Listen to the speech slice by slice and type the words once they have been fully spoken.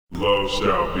Love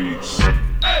Style Beats.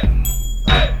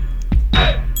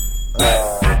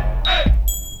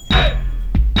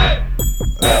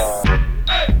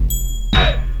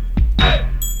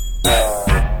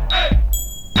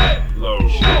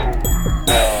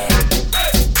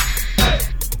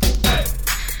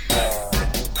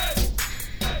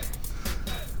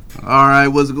 All right,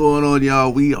 what's going on,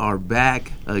 y'all? We are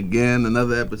back again.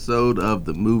 Another episode of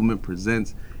The Movement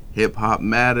Presents Hip Hop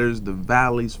Matters, the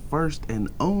Valley's first and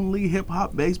only hip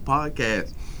hop based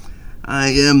podcast. I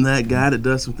am that guy that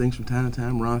does some things from time to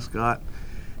time, Ron Scott.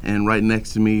 And right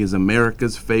next to me is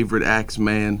America's favorite axe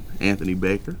man, Anthony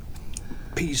Baker.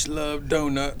 Peace, love,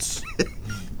 donuts.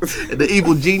 And the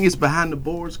evil genius behind the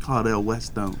boards, Claudel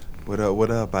Weststone. What up, what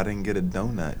up? I didn't get a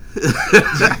donut.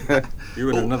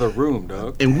 You're in another room,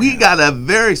 dog. And we got a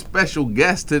very special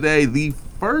guest today, the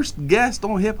first guest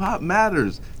on Hip Hop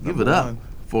Matters. Give it up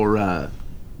for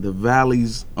the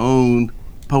Valley's own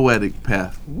Poetic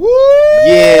Peth. Woo!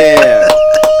 Yeah!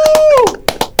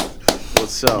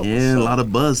 What's up? Yeah, a lot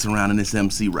of buzz surrounding this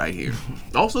MC right here.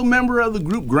 Also member of the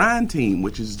group Grind Team,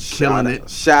 which is killing it.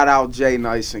 Shout out Jay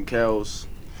Nice and Kels,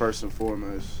 first and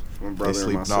foremost. My brother They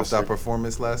and my sleeping off sister. that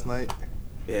performance last night?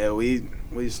 Yeah, we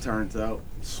just turned out,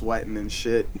 sweating and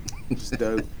shit. It's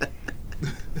dope.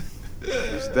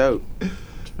 It's dope.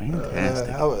 It's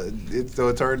fantastic. So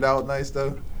it turned out nice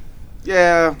though?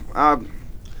 Yeah,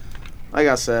 like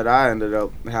I said, I ended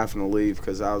up having to leave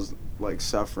because I was like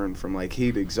suffering from like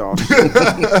heat exhaustion.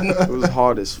 It was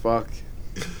hot as fuck.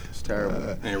 It's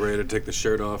terrible. Ain't ready to take the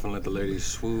shirt off and let the ladies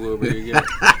swoo over you again?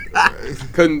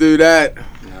 Couldn't do that.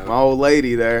 No. My old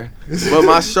lady there. But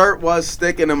my shirt was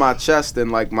sticking to my chest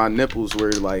and like my nipples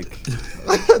were like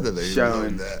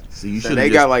showing. That. So you And should they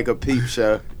have got just, like a peep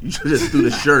show. you should just threw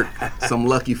the shirt, some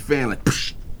lucky fan, like,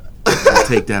 psh,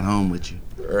 take that home with you.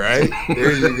 Right?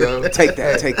 There you go. Take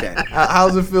that.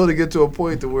 How's it feel to get to a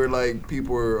point to where like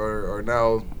people are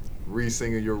now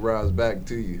re-singing your rhymes back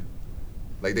to you?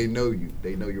 Like they know you,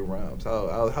 they know your rhymes.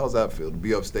 How's that feel to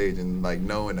be upstage and like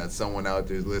knowing that someone out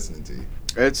there is listening to you?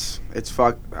 It's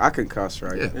fuck. I can cuss,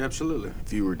 right? Yeah. Yeah, absolutely.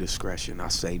 Viewer discretion. I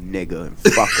say nigga and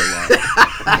fuck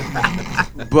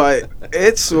a lot. But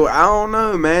it's, I don't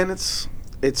know, man. It's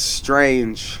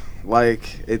strange.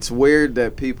 Like it's weird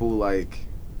that people like.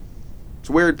 It's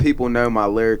weird people know my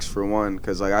lyrics for one,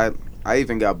 cause like I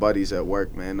even got buddies at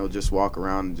work, man. They'll just walk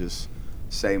around and just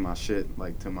say my shit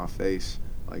like to my face,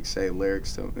 like say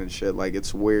lyrics to and shit. Like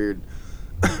it's weird.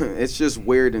 It's just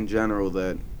weird in general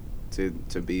that to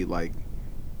be like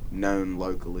known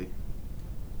locally.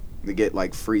 To get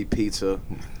like free pizza,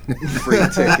 free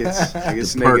tickets. Like,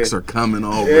 The perks are coming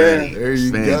already. Yeah. There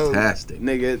you go. Fantastic.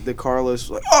 Nigga, the Carlos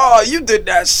was like, oh, you did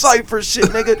that cypher shit,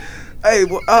 nigga. Hey,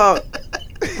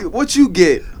 what you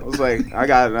get? I was like, I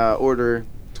got order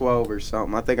 12 or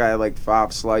something. I think I had like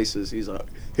 5 slices. He's like,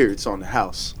 here, it's on the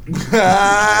house.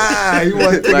 You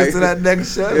want tickets Like, to that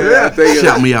next show? Yeah, I think it,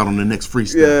 Shout me out on the next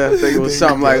freestyle. yeah, I think it was There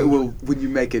you something like, go. well, when you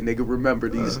make it, nigga, remember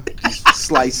these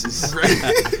slices.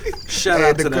 Shout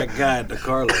out to that guy at the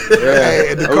Carlo.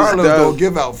 Hey, and the That was Carlos dope. don't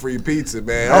give out free pizza,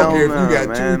 man. I don't care if Hell you got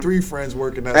no, 2 or man. 3 friends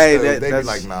working that Hey, stove. They be that's-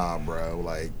 like, nah, bro.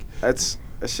 Like,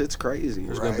 That shit's crazy.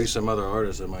 There's going to be Right. some other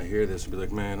artists that might hear this and be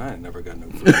like, man, I ain't never got no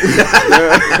food.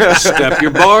 Step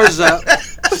your bars up.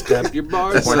 Step your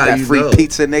bars Want how up. that you free know.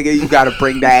 pizza, nigga? You gotta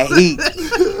bring that heat.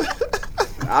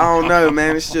 I don't know,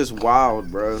 man. It's just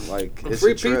wild, bro. Like it's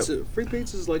Free a trip. pizza. Free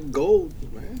pizza's like gold,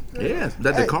 man. Yeah,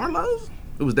 that the Carlos?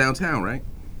 It was downtown, right?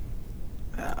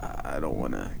 I don't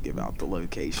want to give out the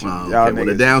location. Oh, Y'all okay. Well,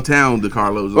 the niggas- downtown, the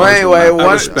Carlos. Well, anyway, I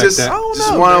one, respect just, that.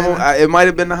 just know, one of man. them. It might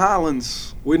have been the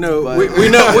Highlands. We know, But- we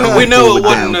know it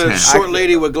wasn't Downtown. a short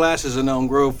lady with glasses in Elm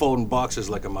Grove folding boxes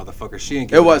like a motherfucker. She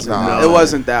ain't. It wasn't. Nah. It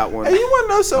wasn't that one. hey, you want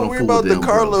to know something don't weird fool about with the them,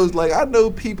 Carlos? Like, I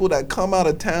know people that come out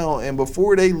of town and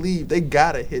before they leave, they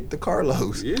gotta hit the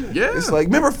Carlos. Yeah. Yeah. It's like,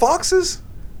 remember Foxes?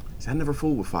 I never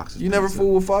fooled with Foxes. You never pizza.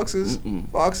 fool with Foxes?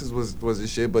 Foxes was the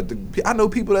shit, but I know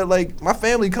people that like my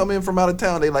family come in from out of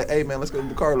town. They like, hey man, let's go to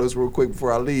the Carlos real quick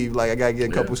before I leave. Like I gotta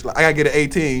get a couple. I gotta get an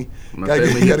 18. My Gotta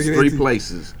family get hits 3 18.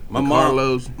 places. My The mom-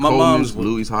 Carlos, my Coleman's, mom's-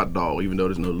 Louis hot dog, even though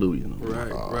there's no Louis in them.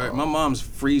 Right. My mom's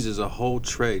freezes a whole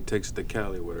tray, takes it to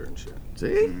Cali with her and shit.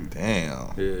 See?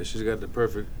 Damn. Yeah, she's got the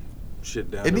perfect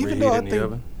shit down And to even reheat though I in the think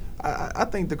oven. I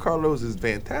think the Carlos is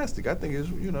fantastic. I think it's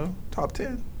top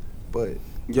 10. But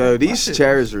Yo, these shit-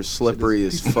 chairs are slippery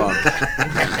as fuck.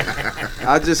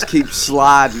 I just keep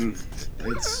sliding.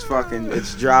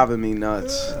 It's driving me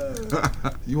nuts.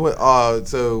 you want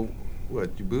so what?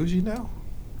 You bougie now?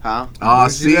 Huh? Oh,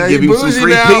 Bougie see, now, give you him some bougie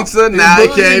free now. pizza. You Now he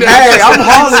bougie came now. back. Hey, I'm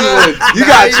Hollywood. You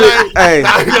got to. Hey.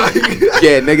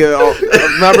 Yeah, nigga.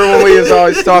 Remember when we was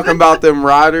always talking about them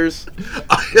riders?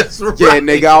 That's right. Yeah,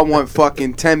 nigga, I want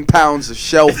fucking 10 pounds of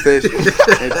shellfish.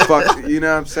 And fuck, you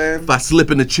know what I'm saying? If I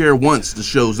slip in the chair once, the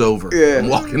show's over. Yeah. I'm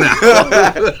walking out.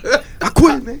 I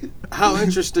quit, nigga. How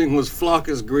interesting was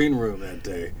Flocka's green room that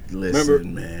day? Listen,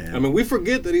 Remember, man. I mean, we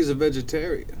forget that he's a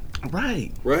vegetarian,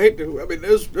 Right. right? I mean,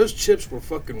 those chips were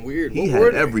fucking weird. He What had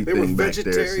were they? everything They were back there, it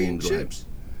vegetarian seems like. chips.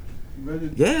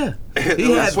 Yeah. He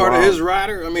He had had part of his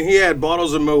rider. I mean, he had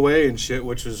bottles of Moet and shit,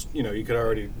 which was, you know, you could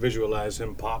already visualize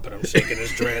him popping them, shaking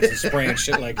his dreads and spraying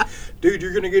shit like, dude,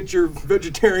 you're gonna get your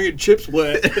vegetarian chips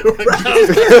wet. and all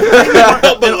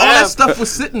that stuff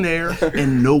was sitting there,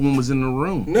 and no one was in the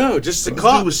room. No, just the This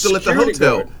cop dude was still at the security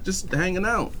hotel, guard. just hanging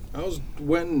out. I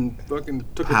went and fucking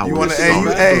took a Howard. You want to, This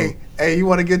is all you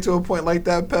want to get to a point like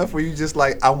that, Peth, where you just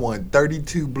like, I want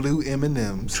 32 blue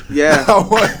M&Ms. Yeah.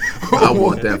 I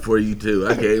want that for you too.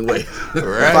 I can't wait.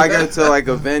 If I go to like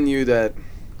a venue that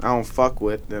I don't fuck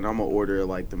with, then I'm gonna order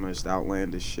like the most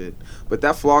outlandish shit. But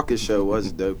that Flocka show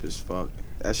was dope as fuck.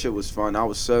 That shit was fun. I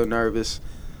was so nervous.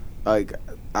 Like,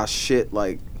 I shit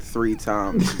like 3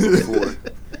 times before.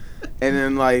 And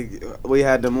then, like, we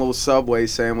had them little Subway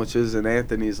sandwiches, and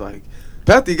Anthony's like,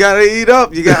 Peth, you gotta eat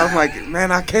up. I'm like,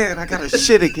 man, I can't. I gotta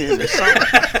shit again or something.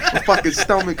 My fucking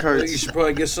stomach You hurts. should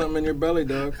probably get something in your belly,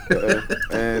 dog.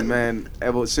 And, man,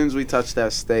 as soon as we touched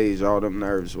that stage, all them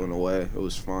nerves went away. It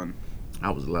was fun. I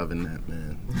was loving that,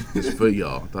 man. Just for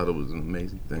y'all. I thought it was an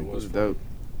amazing thing. It was dope.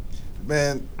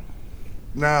 Man,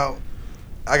 now,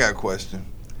 I got a question.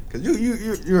 Because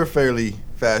you're a fairly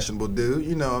fashionable dude.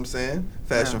 You know what I'm saying?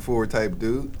 Fashion-forward type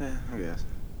dude. Yeah, I guess.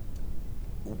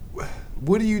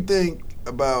 What do you think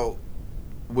about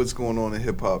what's going on in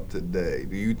hip-hop today?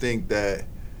 Do you think that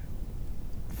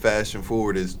fashion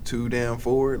forward is too damn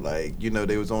forward? Like, you know,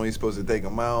 they was only supposed to take a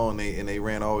mile and they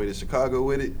ran all the way to Chicago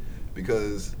with it?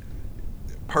 Because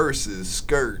purses,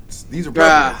 skirts, these are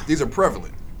prevalent. These are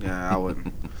prevalent. Yeah, I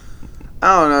wouldn't.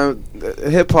 I don't know.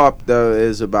 Hip-hop, though,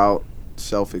 is about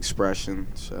self-expression.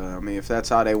 So, I mean, if that's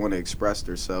how they want to express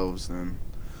themselves, then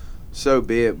so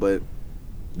be it. But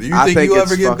Do you think you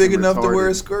it's ever get big fucking enough to wear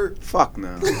a retarded. skirt? Fuck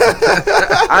no.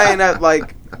 I ain't that,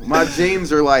 like, my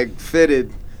jeans are, like,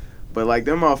 fitted. But, like,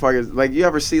 them motherfuckers, like, you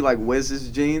ever see, like, Wiz's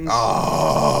jeans?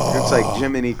 Oh. It's like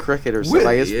Jiminy Cricket or something.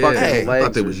 Like, it's Yeah, fucking I legs.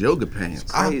 thought they was yoga pants.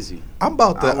 Crazy. I'm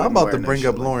about I to wouldn't wear no bring shit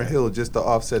up like Lauryn that. Hill just to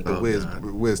offset the Oh, Wiz God.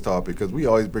 Wiz topic, because we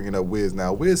always bringing up Wiz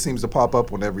now. Wiz seems to pop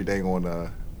up on everything on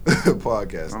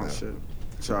podcast Oh, now. shit.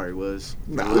 Sorry, Wiz.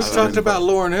 Nah, We've talked about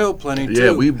Lauryn Hill plenty, too.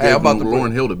 Yeah, we Hey, I'm gave about to Lauryn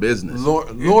put- Hill the business.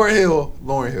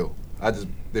 Lauryn Hill. I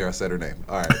said her name.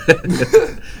 All right.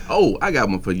 Oh, I got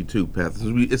one for you too, Peth.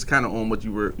 It's kind of on what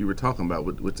you were talking about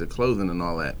with the clothing and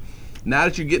all that. Now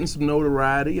that you're getting some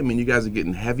notoriety, I mean, you guys are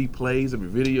getting heavy plays every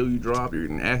video you drop. You're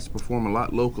getting asked to perform a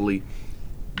lot locally.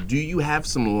 Do you have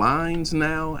some lines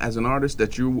now as an artist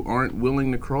that you aren't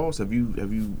willing to cross? Have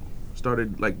you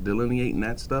started like delineating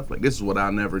that stuff? Like, this is what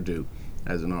I'll never do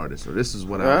as an artist, or this is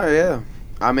what I. Yeah.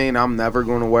 I mean, I'm never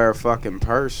going to wear a fucking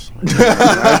purse. You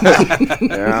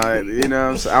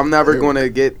know, I'm never going to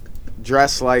get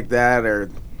dressed like that, or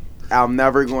I'm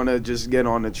never going to just get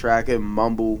on the track and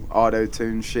mumble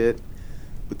auto-tune shit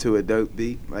to a dope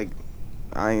beat. Like,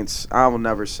 I will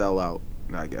never sell out,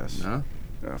 I guess. No?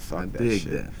 Fuck I that dig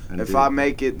shit. that. If I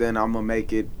make it, then I'm going to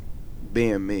make it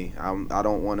being me. I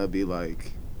don't want to be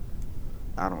like,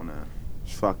 I don't know,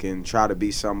 fucking try to be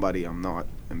somebody I'm not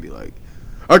and be like,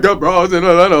 I got bras in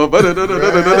Atlanta. Like,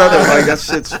 that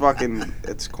shit's fucking,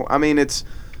 it's cool. I mean,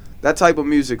 that type of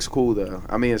music's cool, though.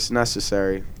 I mean, it's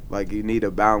necessary. Like, you need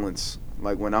a balance.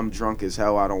 Like, when I'm drunk as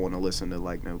hell, I don't want to listen to,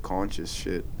 like, no conscious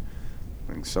shit.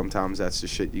 Like, sometimes that's the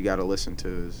shit you got to listen to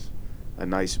is a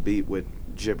nice beat with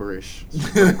gibberish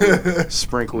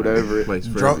sprinkled over it. Place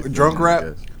for Drunk everything, I rap?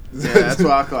 guess. Yeah, that's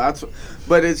what I call it.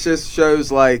 But it just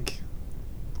shows, like,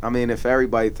 I mean, if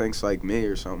everybody thinks like me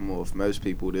or something, or if most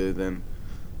people do, then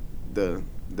the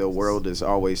world is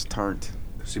always turned.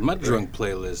 See, my drunk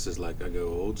playlist is like I go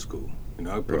old school. You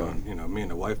know, I put on, you know, me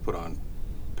and the wife put on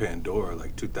Pandora,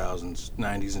 like 90s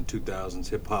and 2000s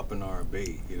hip hop and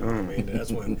R&B. You know what I mean?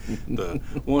 That's when the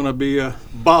wanna be a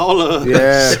baller.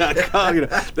 Yeah. You know,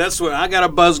 that's what I got a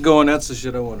buzz going. That's the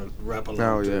shit I want to rap along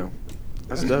Oh to. yeah,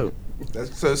 that's dope.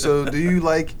 So do you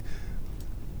like?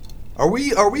 Are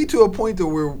we to a point that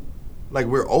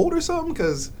we're old or something?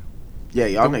 Because Yeah,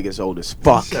 y'all niggas old as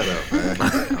fuck. shut up, man.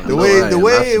 The know way I am. I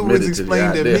it submitted was to the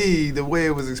explained to idea. me, the way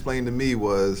it was explained to me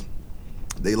was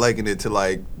they likened it to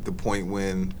like the point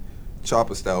when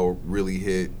Chopper Style really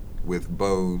hit with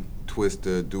Bone,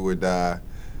 Twister, Do or Die,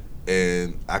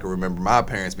 And I can remember my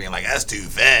parents being like, "That's too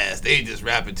fast. They just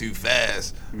rapping too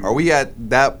fast." Are we at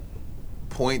that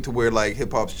point to where like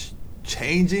hip hop's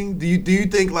changing? Do you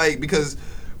think like, because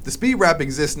the speed rap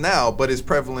exists now, but it's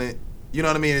prevalent? You know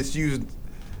what I mean? It's used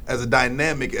as a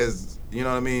dynamic, as you know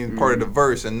what I mean, part of the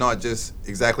verse, and not just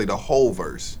exactly the whole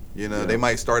verse. You know, they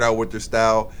might start out with their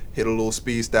style, hit a little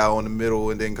speed style in the middle,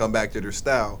 and then come back to their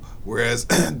style. Whereas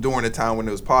during the time when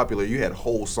it was popular, you had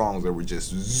whole songs that were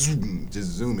just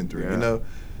zooming through, you know?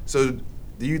 So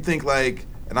do you think like,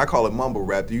 and I call it mumble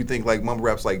rap, do you think like mumble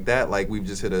rap's like that? Like we've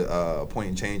just hit a point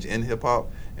in change in hip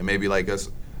hop, and maybe like us,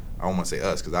 I don't want to say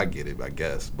us because I get it, I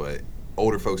guess, but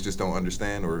older folks just don't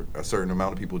understand, or a certain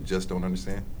amount of people just don't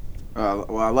understand?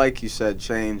 Well, like you said,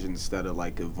 change instead of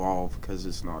like evolve, because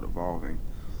it's not evolving.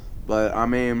 But I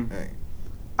mean,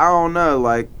 I don't know.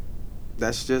 Like,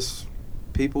 that's just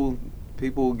people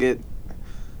get.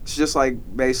 It's just like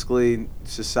basically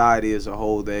society as a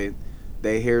whole. They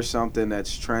hear something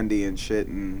that's trendy and shit,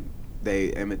 and they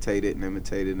imitate it and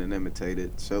imitate it and imitate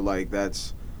it. So like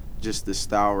that's just the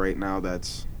style right now.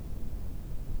 That's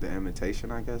the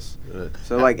imitation, I guess.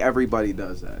 So like everybody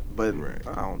does that, but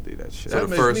I don't do that shit. That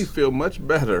makes me feel much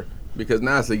better. Because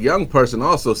now it's a young person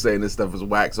also saying this stuff is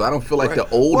whack, so I don't feel like the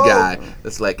old guy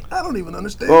that's like, I don't even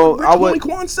understand what Rick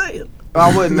Quan saying.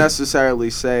 I wouldn't necessarily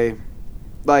say,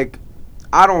 like,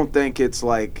 I don't think it's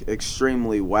like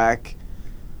extremely whack.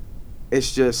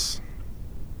 It's just,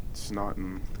 it's not.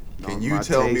 Can you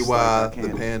tell me why the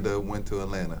Panda went to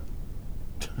Atlanta?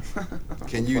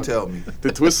 Can you tell me?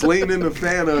 The twist lane in the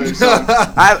Fanta or something.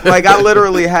 I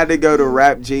literally had to go to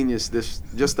Rap Genius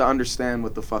just to understand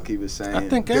what the fuck he was saying. I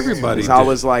think everybody did. I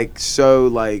was like, so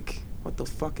like, what the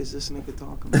fuck is this nigga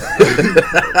talking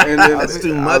about? And then That's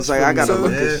too much. I was like, I gotta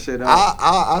look this shit up.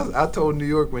 I told New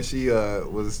York when she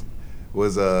was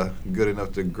good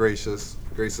enough to grace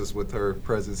us with her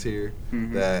presence here,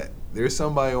 that there's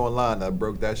somebody online that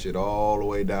broke that shit all the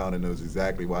way down and knows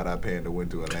exactly why that Panda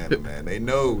went to Atlanta, man. They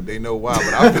know why,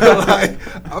 but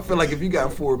I feel like if you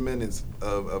got 4 minutes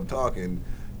of talking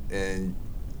and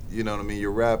you know what I mean,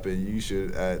 you're rapping, you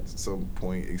should at some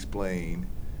point explain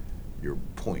your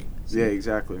point. Yeah,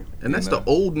 exactly. And that's the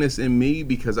oldness in me,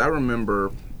 because I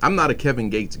remember, I'm not a Kevin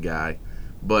Gates guy,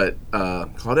 but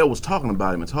Claudel was talking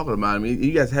about him.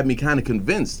 You guys had me kind of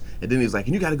convinced. And then he's like,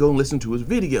 and you got to go and listen to his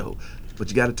video. But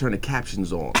you got to turn the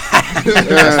captions on.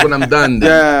 That's when I'm done.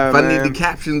 Yeah, if I need the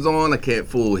captions on, I can't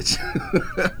fool with you.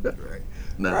 Right.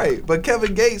 No. Right. But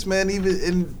Kevin Gates, man,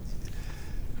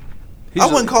 I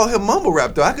wouldn't call him mumble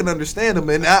rap though. I can understand him,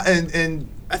 and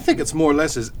I think it's more or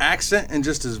less his accent and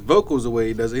just his vocals, the way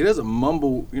he does it. He doesn't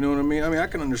mumble, you know what I mean? I mean, I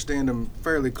can understand him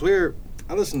fairly clear.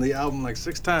 I listened to the album like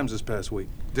 6 times this past week.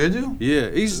 Did you? Yeah,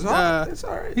 he's it's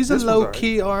all right. He's a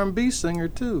low-key R&B singer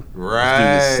too.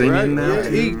 Right. Singing now. Yeah,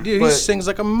 he sings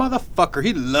like a motherfucker.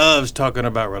 He loves talking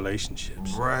about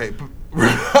relationships. Right.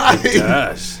 He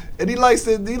does. And he likes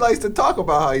to talk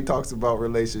about how he talks about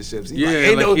relationships. He's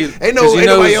ain't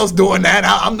nobody else doing that.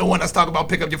 I'm the one that's talking about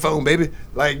pick up your phone, baby.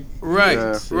 Like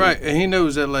right. And he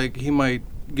knows that like he might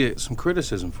get some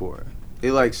criticism for it. He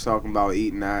likes talking about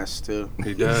eating ass too.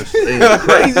 He does.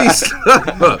 Crazy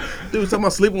stuff. Dude was talking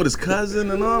about sleeping with his cousin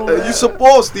and all that. You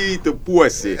supposed to eat the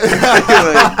pussy.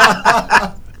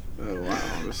 Oh, wow.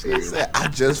 He said, I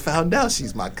just found out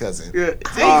she's my cousin. Yeah. I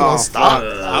ain't gonna stop.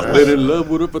 I've been in love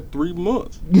with her for 3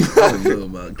 months. I don't know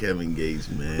about Kevin Gates,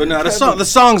 man. But no, the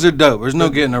songs are dope. There's no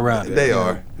getting around it. They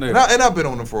are. And I've been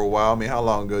on them for a while. I mean, how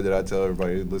long ago did I tell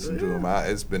everybody to listen to them?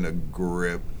 It's been a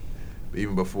grip.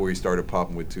 Even before he started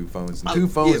popping with 2 phones. And 2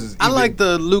 phones is I like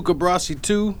the Luca Brasi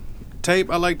 2 tape.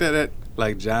 I like that.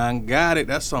 Like John Got It.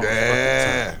 That song was fucking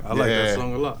tight. I like that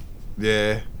song a lot.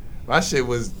 Yeah. My shit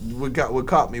was, what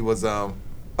caught me was Arm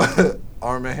 &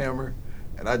 Hammer.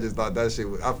 And I just thought that shit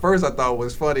was, at first I thought it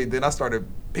was funny. Then I started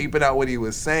peeping out what he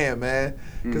was saying, man.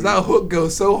 Because that hook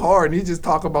goes so hard. And he just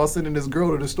talk about sending this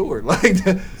girl to the store. Like,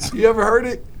 you ever heard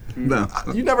it? No.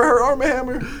 You never heard Arm &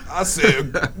 Hammer? I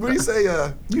said, what do you say?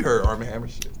 You heard Arm & Hammer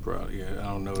shit. Probably, yeah. I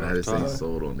don't know what I I'm just talking ain't about.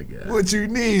 sold on the guy. What you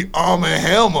need, Arm &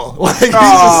 Hammer. Like, he's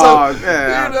just so,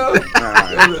 you know,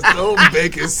 there's no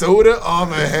baking soda, Arm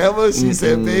 & Hammer. She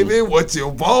said, baby, what's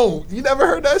your bone? You never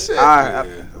heard that shit? I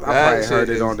probably heard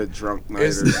it on the drunk night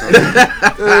or something.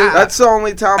 That's the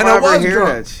only time I ever hear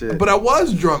that shit. But I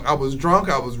was drunk. I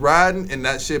was riding, and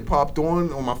that shit popped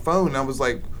on my phone, and I was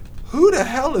like, who the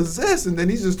hell is this? And then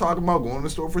he's just talking about going to the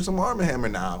store for some Arm & Hammer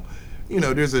now. You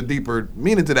know, there's a deeper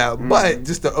meaning to that, but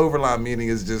just the overline meaning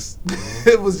is just,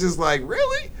 it was just like,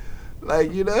 really?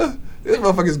 Like, you know? This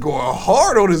motherfucker's going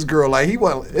hard on this girl. Like, it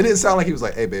didn't sound like he was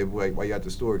like, hey, babe, wait, while you at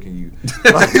the store, can you,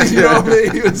 like, you know what I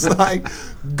mean? He was like,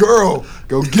 girl,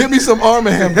 go get me some Arm &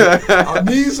 Hammer. I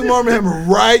need some Arm & Hammer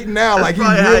right now. That's like, he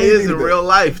probably really how he is needed in it. real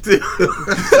life, too.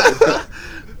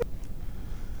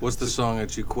 What's the song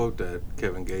that you quote that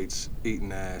Kevin Gates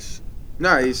eating ass?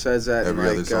 No, he says that Every in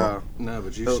other like song. No,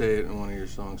 but you say it in one of your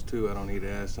songs too. I don't eat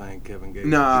ass. I ain't Kevin Gates.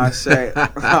 no, I say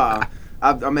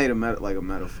I made a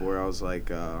metaphor. I was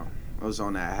like I was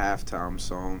on that halftime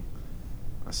song.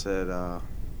 I said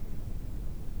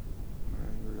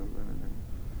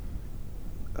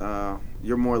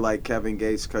you're more like Kevin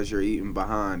Gates because you're eating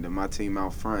behind and my team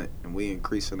out front and we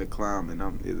increasing the climb and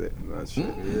I'm that shit.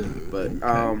 Yeah. But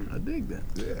Okay, I dig that.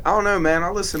 Yeah. I don't know, man. I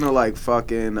listen to like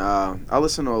fucking I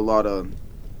listen to a lot of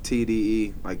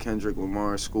TDE, like Kendrick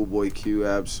Lamar, Schoolboy Q,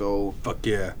 Ab-Soul, Fuck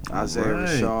yeah. Isaiah Right.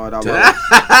 Rashad. I Tell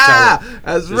love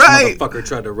That's This right. motherfucker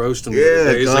tried to roast him. Yeah, the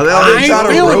other day. He's cause like, they I always ain't try to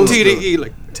feeling roast TDE.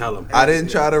 Like, tell him. I didn't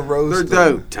try to roast they're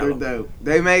them. dope. Tell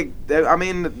They're 'em. dope. I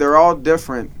mean, they're all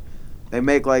different. They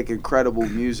make like incredible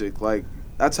music. Like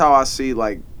that's how I see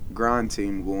like Grind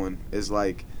Team going. Is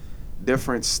like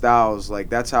different styles. Like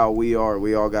that's how we are.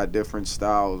 We all got different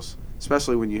styles.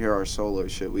 Especially when you hear our solo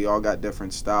shit, we all got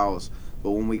different styles.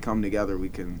 But when we come together, we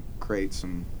can create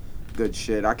some good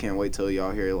shit. I can't wait till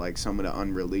y'all hear like some of the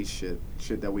unreleased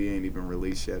shit that we ain't even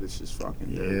released yet. It's just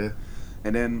fucking dope. Yeah.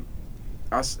 And then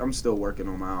I'm still working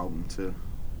on my album too.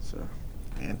 So.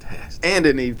 Fantastic. And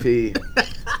an EP.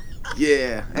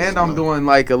 Yeah, and I'm doing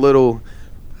like a little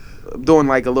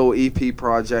EP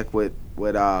project with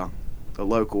a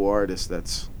local artist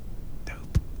that's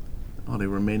dope. Oh, they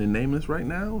remaining nameless right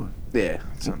now? Yeah,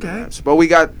 it's under Okay. wraps. But we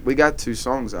got 2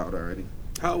 songs out already.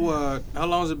 How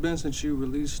long has it been since you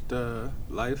released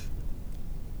Life?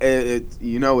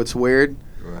 It's weird.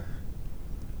 Right.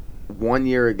 1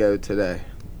 year ago today,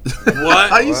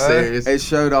 What? Are you What? serious? it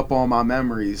showed up on my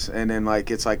memories, and then like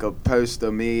it's like a post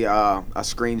of me. I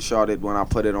screenshotted when I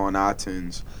put it on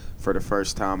iTunes for the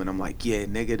first time, and I'm like, yeah,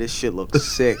 nigga, this shit looks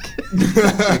sick.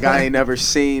 Like I ain't never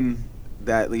seen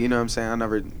that. You know what I'm saying?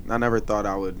 I never thought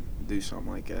I would do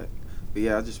something like that. But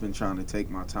yeah, I've just been trying to take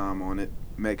my time on it,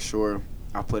 make sure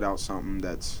I put out something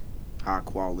that's high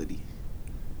quality.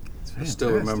 I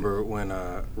still remember when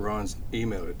Ron's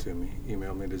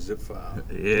emailed me the zip file.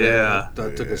 Yeah.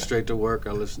 I took it straight to work.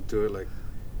 I listened to it like,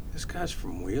 this guy's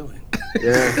from Wheeling.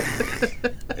 Yeah.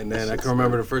 And then I can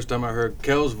remember the first time I heard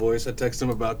Kel's voice. I texted him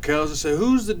about Kel's. I said,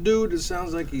 who's the dude that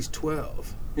sounds like he's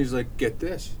 12? He's like, get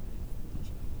this.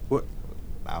 What?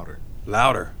 Louder.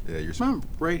 Louder. Yeah, you're I'm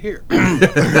right here. All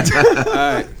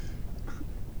right.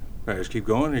 All right, let's keep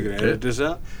going. You're going to edit this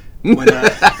out?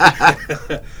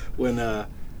 When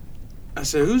I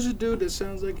said, who's the dude that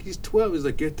sounds like he's 12? He's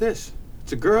like, get this.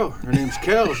 It's a girl. Her name's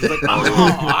Kels. He's like,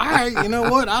 oh, all right. You know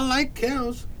what? I like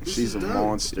Kels. This She's a is dope.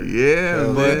 monster. Yeah,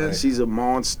 Hell man. yeah. She's a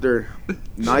monster.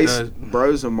 Nice does.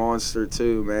 bro's a monster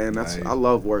too, man. That's Nice. I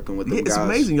love working with them Yeah, it's guys.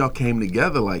 amazing y'all came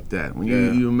together like that. When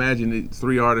Yeah. you imagine it,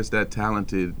 3 artists that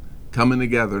talented coming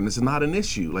together, and it's not an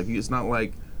issue. Like it's not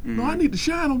like, no, I need to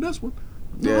shine on this one.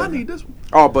 No, Yeah. I need this one.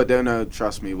 Oh, but no,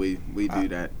 trust me, we do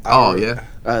that. Oh yeah.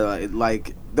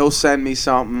 Like they'll send me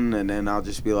something, and then I'll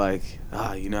just be like,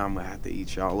 I'm gonna have to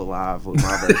eat y'all alive with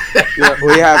my verse.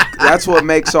 Yeah, that's what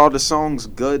makes all the songs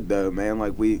good, though, man.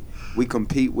 Like we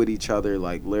compete with each other,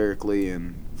 like lyrically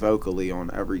and vocally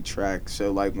on every track.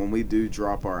 So like when we do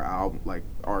drop our album, like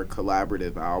our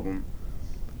collaborative album,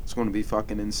 it's gonna be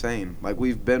fucking insane. Like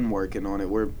we've been working on it.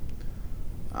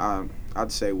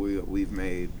 I'd say we've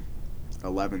made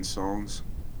 11 songs.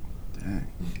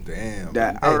 Damn.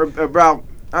 That Hey, are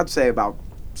I'd say about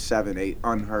 7, 8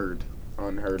 unheard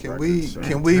can records.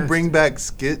 we bring back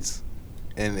skits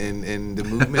and the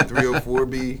movement 304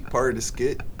 be part of the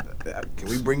skit? Can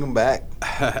we bring them back?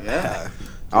 Yeah.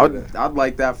 I'd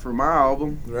like that for my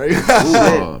album. Right?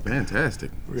 Oh,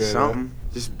 fantastic. Yeah. Something.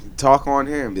 Just talk on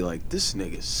here and be like, this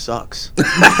nigga sucks.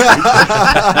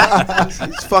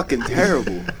 It's fucking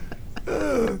terrible.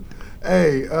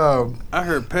 Hey, I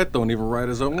heard Peth don't even write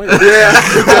his own lyrics. Yeah.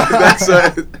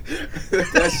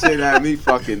 That shit had me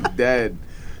fucking dead.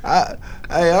 I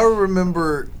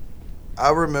remember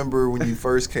when you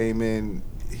first came in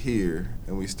here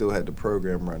and we still had the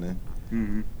program running,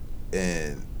 Mm-hmm.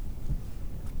 and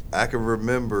I can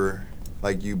remember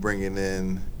like you bringing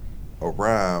in a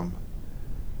rhyme,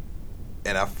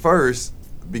 and at first,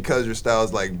 because your style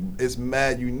is like it's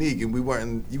mad unique,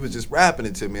 and you was just rapping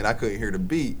it to me, and I couldn't hear the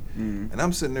beat, Mm-hmm. and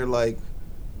I'm sitting there like,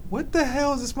 what the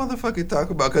hell is this motherfucker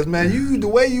talking about? Because man, the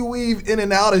way you weave in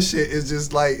and out of shit is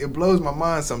just like it blows my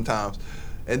mind sometimes.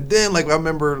 And then like I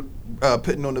remember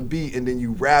putting on the beat, and then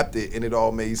you rapped it, and it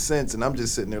all made sense. And I'm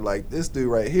just sitting there like this dude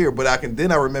right here. But I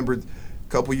remember a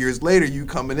couple years later you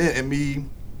coming in and me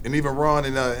and even Ron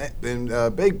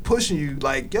and Bake pushing you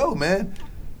like, yo man,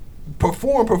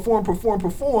 perform,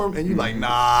 and you like, nah,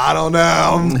 I don't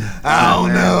know, I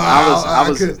don't know.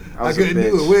 I couldn't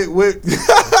do it. What?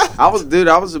 I was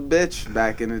a bitch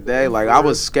back in the day. Like I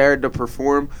was scared to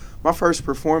perform. My first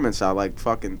performance, I like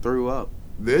fucking threw up.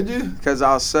 Did you? Because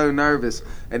I was so nervous.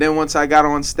 And then once I got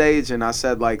on stage and I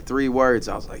said like 3 words,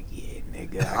 I was like, yeah,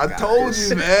 nigga. I told this.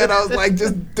 you, man. I was like,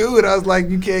 just do it. I was like,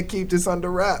 you can't keep this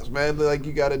under wraps, man. Like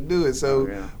you got to do it. So,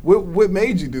 what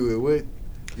made you do it? What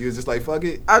you was just like, fuck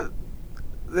it.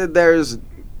 There's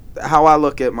how I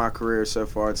look at my career so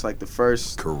far. It's like the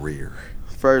first career.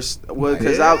 Well,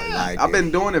 because I've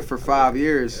been doing it for 5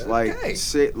 years.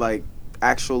 Okay. Like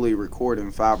actually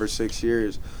recording 5 or 6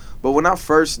 years. But when I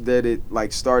first did it,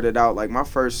 like started out, like my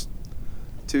first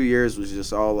 2 years was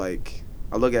just all like,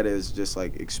 I look at it as just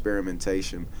like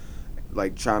experimentation,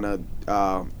 like trying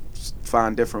to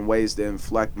find different ways to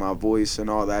inflect my voice and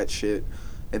all that shit.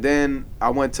 And then I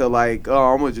went to like,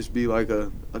 I'm gonna just be like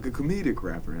a comedic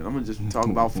rapper, and I'm gonna just talk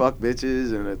about fuck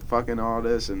bitches and fucking all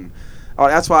this, and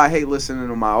that's why I hate listening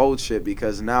to my old shit,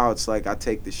 because now it's like I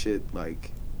take the shit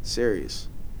like serious,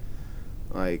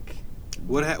 like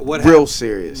real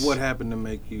serious. What happened to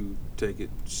make you take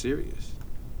it serious?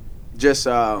 Just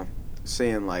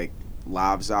seeing like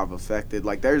lives I've affected.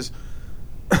 Like there's,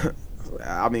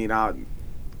 I mean, I'm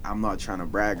not trying to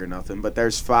brag or nothing, but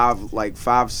there's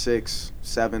 5, 6,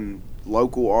 7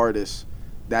 local artists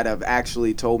that have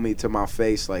actually told me to my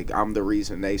face, like, I'm the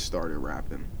reason they started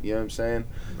rapping. You know what I'm saying?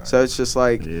 Right. So it's just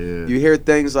like, you hear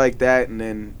things like that, and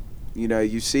then, you know,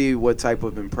 you see what type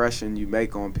of impression you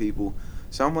make on people.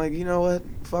 So I'm like, you know what?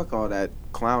 Fuck all that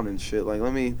clowning shit. Like,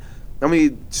 let me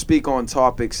speak on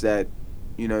topics that,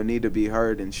 you know, need to be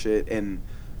heard and shit. And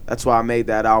that's why I made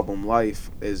that album Life,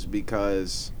 is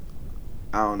because,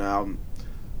 I don't know,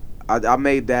 I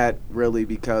made that really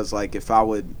because, like, if I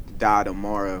would die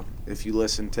tomorrow, if you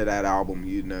listen to that album,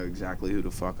 you'd know exactly who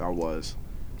the fuck I was.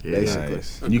 Yeah. Basically.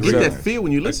 Nice. And you get that feel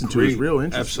when you listen to it. It's real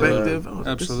introspective.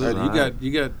 Absolutely.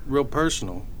 You got real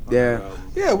personal. Yeah.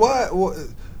 Yeah, why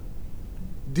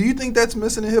do you think that's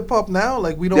missing in hip hop now?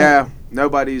 Like we don't. Yeah,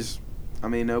 nobody's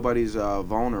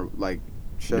vulnerable. Like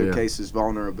showcases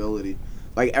vulnerability.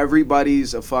 Like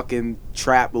everybody's a fucking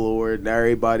trap lord. And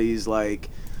everybody's like,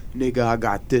 nigga, I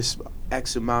got this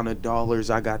X amount of dollars.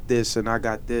 I got this and I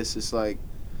got this. It's like,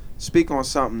 speak on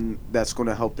something that's going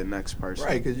to help the next person.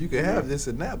 Right, because you can have this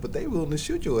and that, but they willing to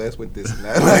shoot your ass with this and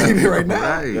that like, right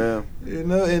now. Right. Yeah. You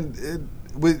know, and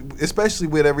especially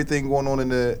with everything going on in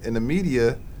the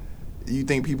media. You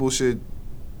think people should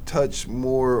touch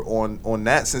more on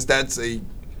that, since that's you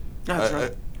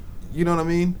know what I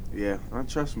mean? Yeah,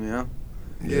 trust me, huh?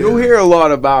 Yeah. You'll hear a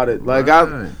lot about it. Like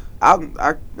I'm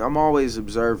always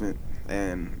observant,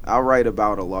 and I write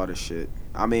about a lot of shit.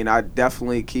 I mean, I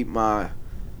definitely keep my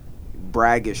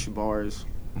braggish bars.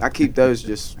 I keep those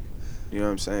just, you know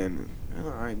what I'm saying?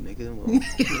 All right, nigga. Well,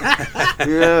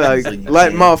 yeah, like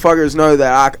letting motherfuckers know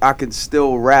that I can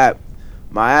still rap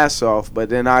my ass off, but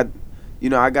then I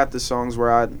got the songs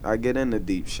where I get into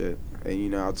deep shit, and you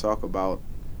know I talk about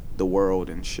the world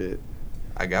and shit.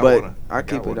 I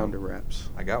keep it under wraps.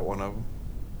 I got one of them.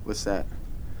 What's that?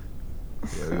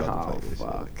 Yeah, we about to play this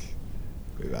fuck. shit.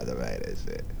 We about to play this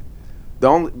shit.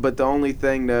 The only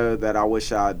thing though that I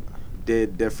wish I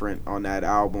did different on that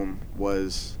album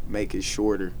was make it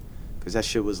shorter, because that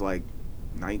shit was like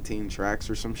 19 tracks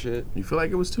or some shit. You feel like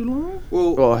it was too long?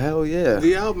 Well, hell yeah.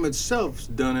 The album itself's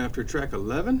done after track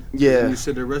 11. Yeah. And you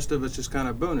said the rest of it's just kind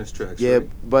of bonus tracks. Yeah, right?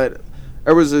 But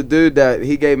there was a dude that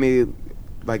he gave me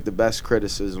like the best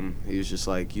criticism. He was just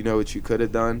like, you know what you could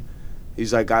have done?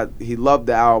 He's like, he loved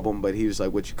the album, but he was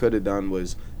like, what you could have done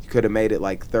was you could have made it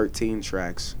like 13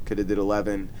 tracks. Could have did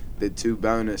 11, did 2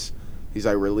 bonus. He's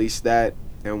like, release that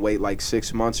and wait like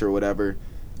 6 months or whatever,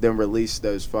 then release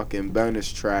those fucking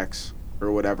bonus tracks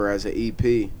or whatever as an EP.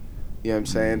 You know what I'm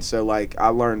saying? So like I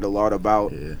learned a lot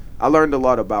about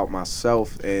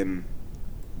myself and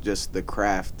just the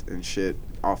craft and shit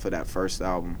off of that first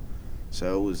album.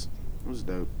 So it was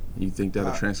dope. You think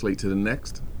that'll translate to the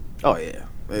next? Oh yeah.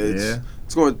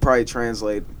 It's going to probably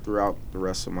translate throughout the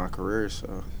rest of my career.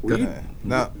 So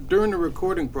now during the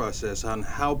recording process, on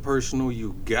how personal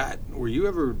you got, were you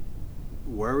ever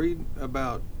worried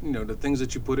about, you know, the things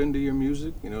that you put into your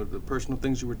music, you know, the personal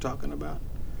things you were talking about?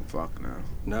 Fuck no.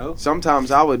 No?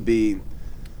 Sometimes I would be,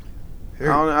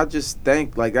 I just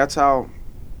think like that's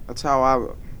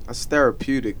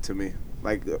therapeutic to me.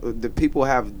 Like the people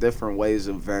have different ways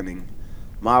of venting.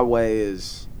 my way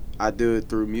is I do it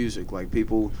through music. Like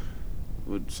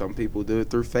some people do it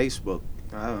through Facebook.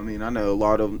 I mean, I know a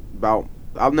lot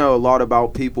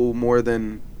about people more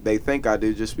than they think I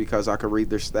do, just because I can read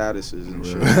their statuses and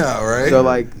shit. Right. So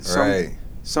like, Right.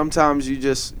 sometimes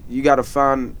you gotta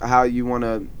find how you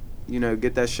wanna,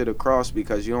 get that shit across,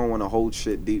 because you don't want to hold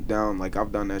shit deep down. Like,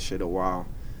 I've done that shit a while,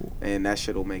 and that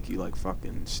shit'll make you like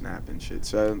fucking snap and shit.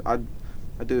 So I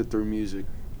do it through music.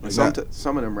 Like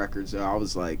some of them records, I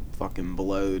was like fucking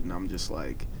blowed, and I'm just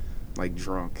like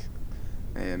drunk,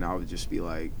 and I would just be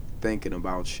like thinking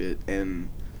about shit. And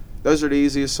those are the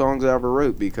easiest songs I ever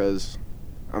wrote, because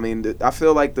I mean, I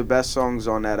feel like the best songs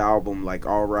on that album, like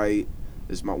All Right,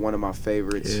 is one of my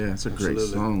favorites. Yeah, it's a great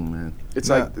song, man. It's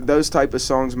like those type of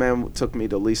songs, man, took me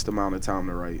the least amount of time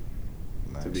to write,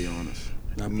 to be honest.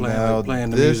 Now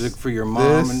playing the music for your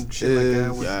mom and shit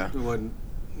like that. It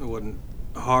wasn't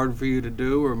hard for you to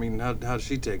do, or I mean, how did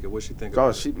she take it? What'd she think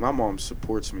about it? My mom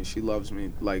supports me. She loves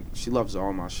me. Like, she loves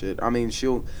all my shit. I mean,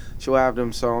 she'll have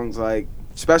them songs, like,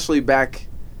 especially back,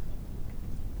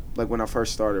 like, when I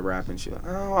first started rapping, she's like,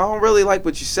 oh, I don't really like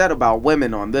what you said about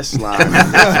women on this line. You know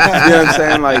what I'm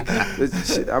saying? Like,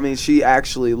 I mean, she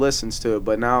actually listens to it,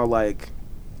 but now, like,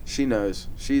 she knows.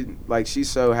 She's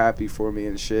so happy for me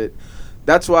and shit.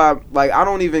 That's why, like, I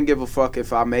don't even give a fuck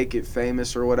if I make it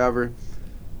famous or whatever.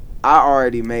 I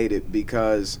already made it,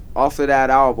 because off of that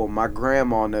album, my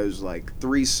grandma knows like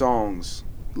 3 songs,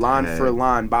 line for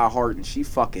line, by heart, and she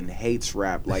fucking hates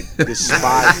rap, like,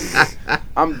 despises it.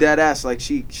 I'm dead ass, like,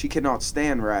 she cannot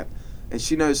stand rap, and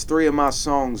she knows 3 of my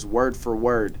songs word for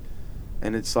word,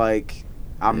 and it's like,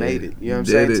 I made it. You know what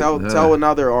I'm saying? Tell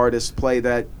another artist play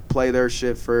their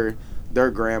shit for their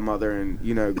grandmother and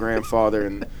grandfather,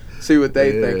 and see what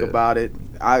they think about it.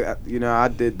 I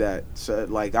did that. So,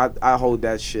 like, I hold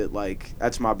that shit, like,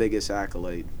 that's my biggest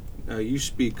accolade. You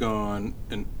speak on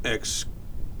an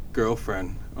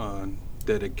ex-girlfriend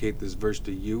dedicate this verse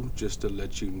to you, just to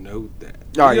let you know that.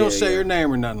 You don't say her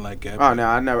name or nothing like that. Oh,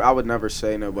 no, I would never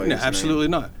say nobody's name. Absolutely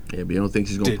not. Yeah, but you don't think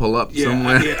she's going to pull up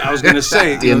somewhere? I was going to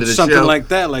say, at the end of the something show. like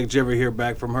that. Like, did you ever hear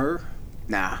back from her?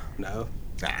 Nah. No?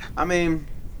 Nah. I mean,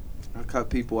 I cut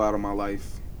people out of my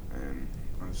life, and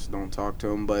I just don't talk to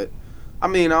them, but I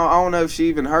mean, I don't know if she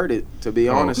even heard it, to be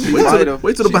honest.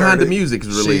 Wait till the behind the music is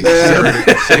released.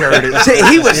 She heard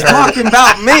it. He was talking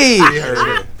about me. She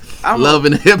heard it.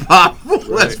 Loving hip hop,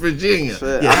 West Virginia.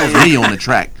 Shit, Yeah, that was me on the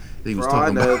track. He was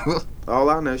talking about. All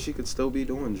I know, she could still be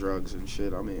doing drugs and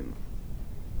shit. I mean,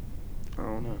 I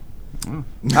don't know.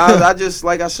 I just,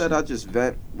 like I said, I just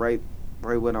vent, write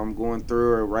what I'm going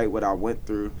through, or write what I went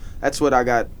through. That's what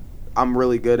I'm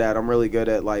really good at. I'm really good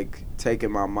at, like,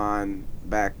 taking my mind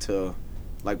back to,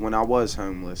 like, when I was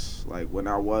homeless, like, when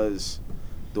I was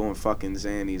doing fucking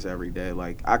Xannies every day.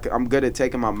 Like, I'm good at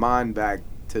taking my mind back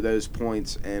to those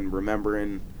points and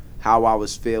remembering how I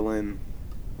was feeling,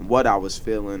 what I was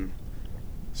feeling.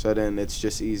 So then it's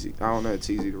just easy. I don't know. It's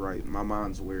easy to write. My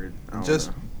mind's weird.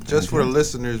 Just for the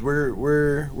listeners,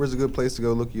 where's a good place to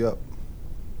go look you up?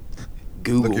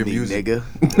 Google your me, music. nigga.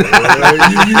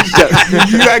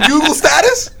 You got Google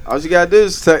status? All you gotta do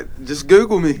is just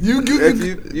Google me. You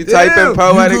type in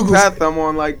Poetic Google Peth, I'm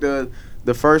on like the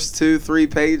first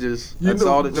 2-3 pages. That's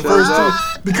all that the shows first up.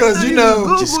 2, because you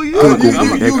know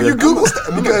you Google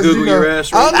because Google your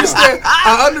ass right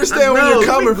I understand where you're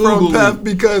coming from, Google Peth,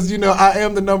 because I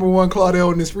am the #1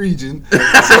 Claudel in this region.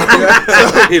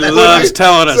 He loves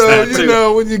telling us that too.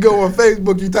 So when you go on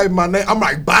Facebook, you type my name, I'm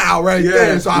like bow right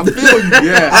there. So I feel you.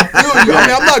 Yeah. I feel you. I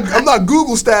mean, I'm not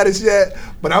Google status yet,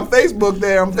 but I'm Facebook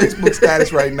there. I'm Facebook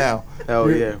status right now. Hell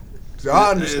yeah. So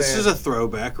I understand. This is a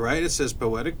throwback, right? It says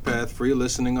Poetic Peth, free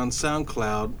listening on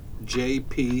SoundCloud,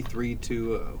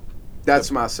 JP320. That's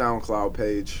my SoundCloud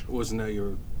page. Wasn't that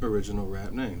your original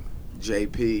rap name?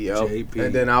 JP, yo. JP.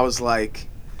 And then I was like,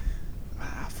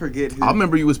 I forget who. I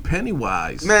remember you was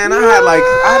Pennywise. Man, I had like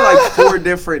 4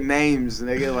 different names,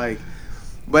 nigga. Like,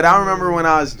 but I remember when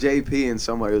I was JP and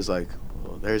somebody was like,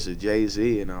 "Oh, there's a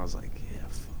Jay-Z," and I was like, "Yeah,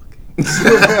 fuck it."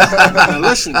 Now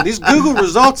listen, these Google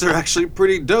results are actually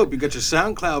pretty dope. You got your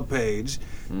SoundCloud page,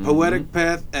 Poetic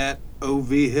Peth at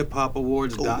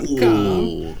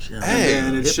ovhiphopawards.com.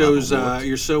 And it shows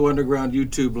your So Underground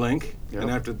YouTube link. Yep.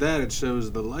 And after that, it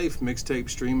shows the Life mixtape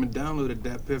stream and download at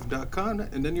datpiff.com.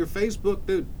 And then your Facebook,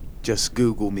 dude. Just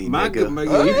Google me, nigga.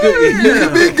 You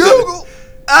can be Google.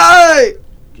 Hey!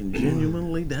 Can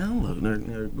genuinely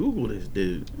download or Google this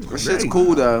dude. This shit's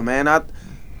cool though, man. I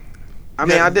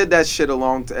mean, I did that shit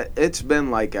it's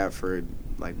been like that for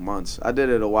like months. I did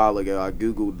it a while ago. I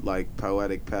Googled like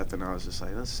Poetic Peth and I was just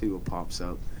like, let's see what pops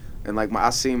up. And like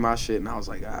I seen my shit and I was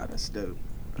like, that's dope.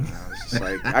 I was just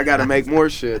like, I gotta make more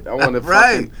shit. I want to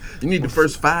Right. You need the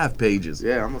first 5 pages.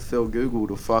 Yeah, I'm gonna fill Google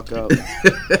the fuck up.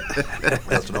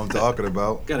 That's what I'm talking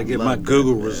about. Gotta get Love my that,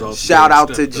 Google man. results. Shout out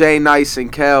to Stuff. Jay Nice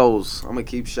and Kels. I'm gonna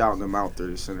keep shouting them out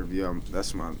through this interview.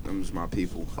 Them's my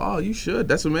people. Oh, you should.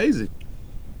 That's amazing.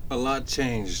 A Lot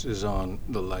Changed is on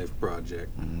the Life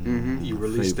Project. Mm-hmm. You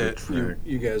released Favorite that. track.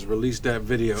 You guys released that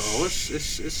video. Oh,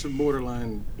 it's a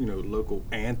borderline, local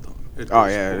anthem. It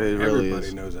really Everybody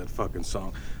is. knows that fucking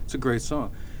song. It's a great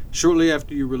song. Shortly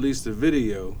after you released the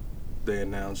video, they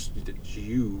announced that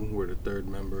you were the 3rd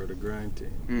member of the grind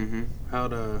team. Mm-hmm.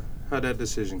 How'd that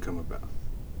decision come about?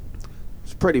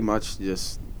 It's pretty much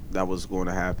just that was going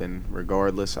to happen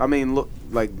regardless. I mean, look,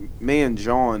 like me and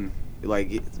John,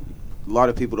 like a lot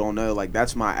of people don't know, like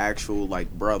that's my actual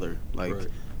like brother. Like Right.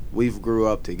 we've grew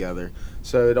up together,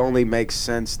 so it only makes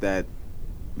sense that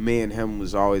me and him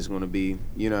was always going to be,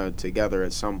 together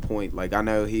at some point. Like I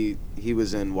know he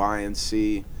was in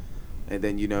YNC, and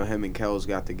then him and Kels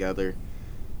got together.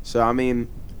 So I mean,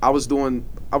 I was doing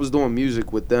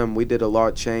music with them. We did A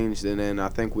Lot Changed, and then I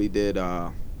think we did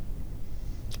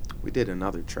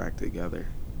another track together.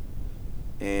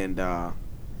 And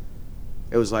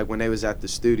it was like when they was at the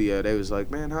studio, they was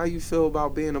like, "Man, how you feel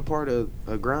about being a part of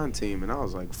a grind team?" And I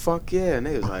was like, "Fuck yeah!" And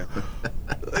they was like,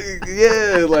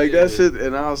 "Yeah, like that shit."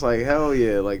 And I was like, "Hell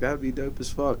yeah, like that'd be dope as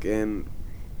fuck." And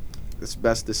it's the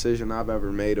best decision I've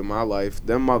ever made in my life.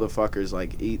 Them motherfuckers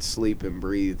like eat, sleep, and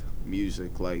breathe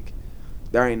music. Like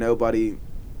there ain't nobody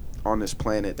on this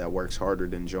planet that works harder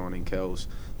than John and Kels.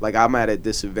 Like I'm at a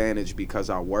disadvantage because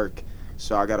I work.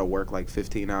 So I gotta work like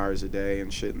 15 hours a day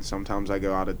and shit, and sometimes I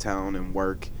go out of town and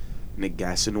work in the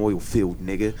gas and oil field,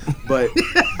 nigga. But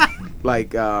like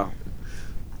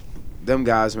them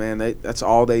guys, man, that's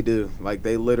all they do. Like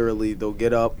they'll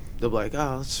get up, they'll be like,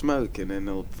 "Oh, let's smoke," and then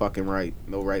they'll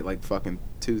write like fucking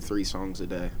 2-3 songs a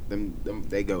day. Them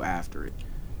they go after it.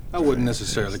 I wouldn't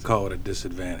necessarily call it a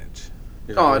disadvantage.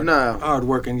 Oh, no.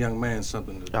 Hard-working young man,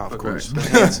 something to Of course,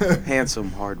 respect.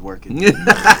 handsome, hard-working,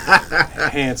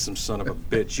 Handsome son of a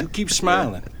bitch. You keep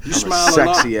smiling. You I'm a smile a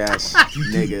lot. sexy ass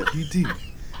nigga. You do.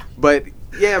 But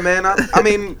yeah, man. I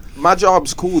mean, my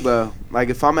job's cool though. Like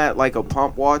if I'm at like a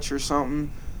pump watch or something,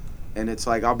 and it's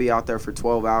like I'll be out there for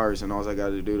 12 hours, and all I got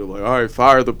to do to like, all right,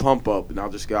 fire the pump up, and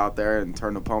I'll just go out there and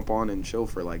turn the pump on and chill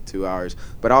for like 2 hours.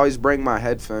 But I always bring my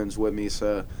headphones with me,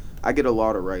 so I get a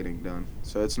lot of writing done.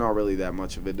 So it's not really that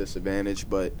much of a disadvantage,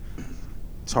 but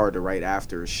it's hard to write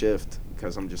after a shift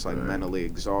because I'm just like mentally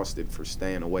exhausted for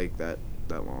staying awake that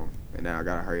long. And then I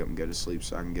gotta hurry up and go to sleep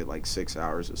so I can get like 6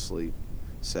 hours of sleep,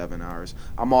 7 hours.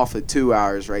 I'm off at 2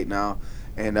 hours right now,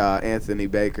 and Anthony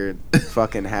Baker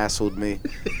fucking hassled me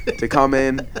to come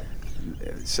in.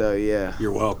 So yeah,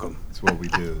 You're welcome. That's what we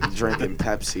do. drinking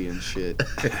Pepsi and shit.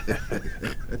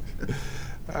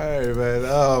 All right,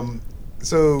 man.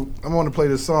 So I'm going to play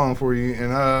this song for you,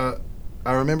 and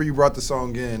I remember you brought the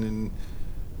song in,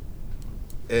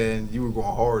 and you were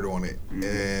going hard on it,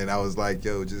 and I was like,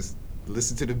 "Yo, just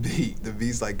listen to the beat." The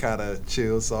beat's like kind of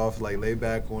chill, soft, like lay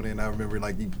back on it. And I remember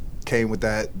like you came with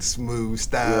that smooth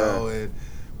style, and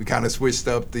we kind of switched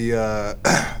up the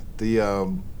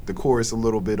chorus a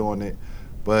little bit on it.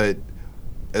 But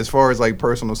as far as like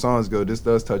personal songs go, this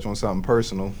does touch on something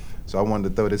personal, so I wanted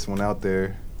to throw this one out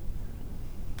there.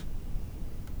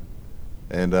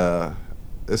 And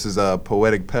this is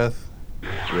Poetic Peth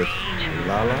with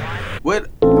Lala.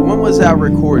 When was that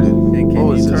recorded? And can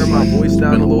you turn my voice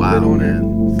down a little bit on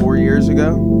it? 4 years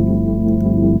ago?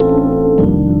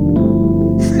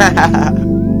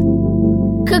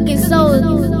 Cooking soul.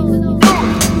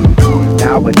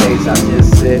 Nowadays I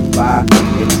just sit by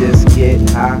and just get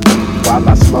high while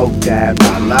I smoke that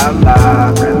la la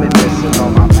la. Reminiscing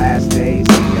on my past days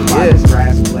and why this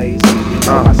grass plays.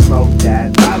 I smoke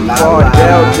that la la la.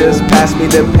 Cardell just passed me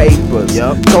the papers.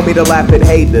 Told me to laugh at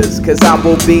haters, cause I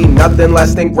will be nothing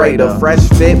less than greater. Fresh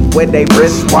fit with a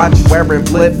wristwatch, wearing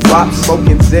flip-flops,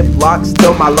 smoking Ziplocs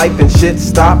till my life and shit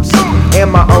stops.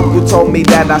 And my uncle told me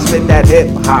that I spit that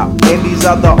hip-hop. And these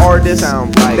other artists,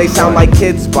 they sound like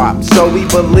Kids Bop. So we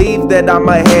believe that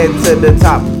I'ma head to the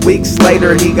top. Weeks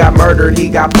later he got murdered, he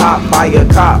got popped by a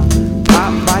cop.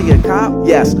 Popped by a cop?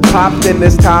 Yes, popped in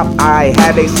this top. I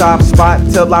had a soft spot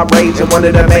till I rage and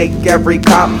wanted to make every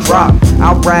cop drop.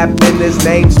 I rap in his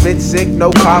name, spit sick,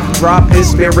 no cough drop. His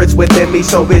spirit's within me,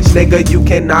 so bitch nigga you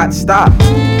cannot stop.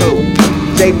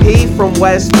 JP from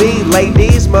West B,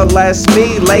 ladies molest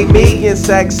me, lay me and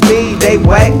sex me. They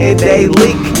wet and they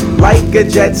leak like a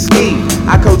jet ski.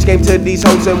 I coach game to these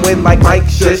hoes and win like Mike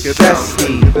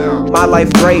Krzyzewski. My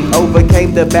life great,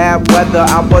 overcame the bad weather.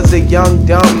 I was a young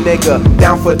dumb nigga,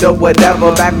 down for the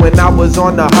whatever. Back when I was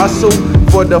on the hustle,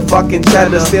 for the fucking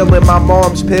cheddar. Stealing my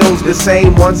mom's pills, the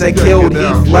same ones that killed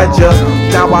Heath Ledger.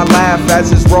 Now I laugh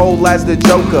as his role as the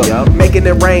Joker. Making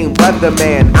it rain,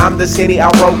 weatherman, I'm the skinny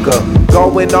Alroka.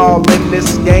 Going all in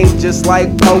this game just like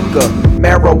poker.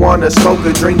 Marijuana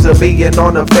smoker, dreams of being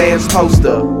on a fan's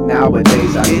poster.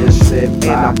 Nowadays I just sit and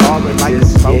I'm falling like a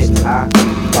get high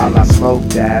while I smoke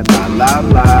that la la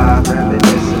la.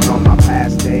 Reminiscing on my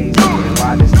past days and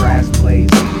why this grass plays.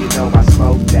 You know I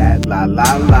smoke that la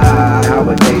la la.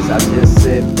 Nowadays I just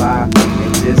sit by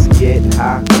and just get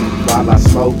high while I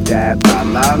smoke that la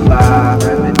la la.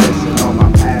 Reminiscing on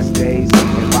my past days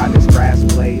and why this grass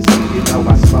plays. You know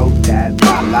I smoke that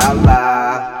la la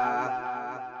la.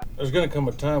 There's gonna come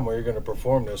a time where you're gonna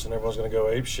perform this and everyone's gonna go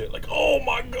ape shit like, oh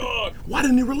my god, Why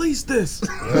didn't he release this?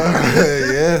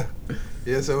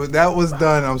 Yeah, so that was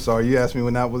done. I'm sorry, you asked me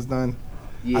when that was done.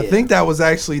 Yeah. I think that was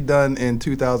actually done in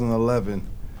 2011.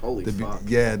 Holy fuck.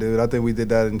 Yeah, dude, I think we did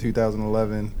that in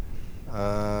 2011.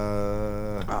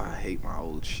 I hate my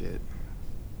old shit.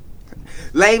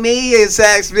 Lay me and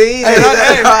sex me. Hey,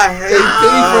 oh my Hey, you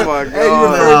god. referred to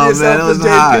man, yourself that as was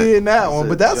hot. JP in that one,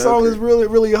 but that That's a song joker. is really,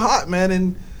 really hot, man.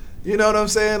 And you know what I'm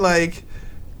saying? Like,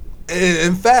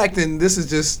 in fact, and this is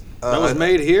just that was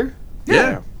made here.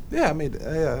 Yeah. Yeah, I made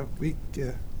we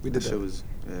did That shit that. was,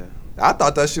 yeah. I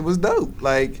thought that shit was dope.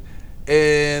 Like,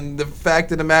 and the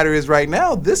fact of the matter is, right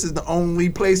now, this is the only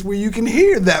place where you can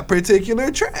hear that particular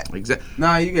track. Exactly.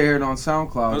 Nah, you can hear it on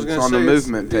SoundCloud. It's on the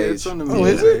movement page. It's on the Oh, movement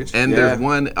is it? page. And Yeah. there's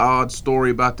one odd story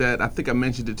about that. I think I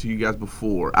mentioned it to you guys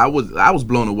before. I was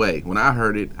blown away when I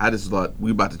heard it. I just thought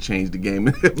we about to change the game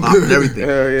and hip hop and everything.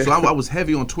 Hell yeah. So I was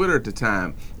heavy on Twitter at the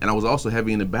time, and I was also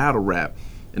heavy into battle rap.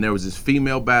 And there was this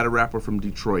female battle rapper from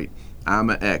Detroit. I'm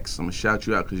an ex. I'm gonna shout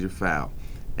you out because you're foul.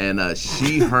 And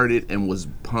she heard it and was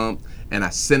pumped. And I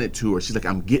sent it to her. She's like,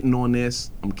 I'm getting on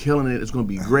this. I'm killing it. It's gonna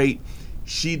be great.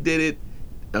 She did it,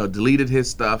 deleted his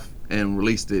stuff, and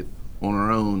released it on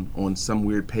her own on some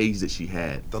weird page that she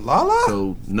had. The Lala?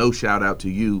 So no shout out to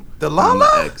you. The I'm Lala?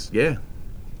 an ex. Yeah.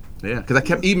 Yeah. Because I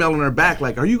kept emailing her back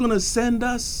like, are you gonna send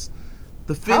us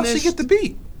the finish? How'd she get the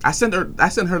beat? I sent her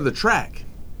the track.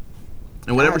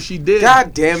 And whatever she did.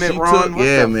 God damn it, she Ron. What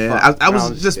yeah, the man. fuck? I No, was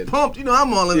I'm just just kidding. pumped. You know,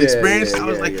 I'm all in Yeah, experience. yeah, I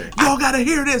was yeah, like, yeah. y'all gotta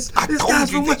hear this. This told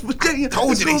guy's you from West they- Virginia.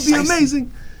 told It's you gonna they be sliced it.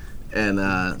 amazing.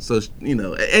 And so, you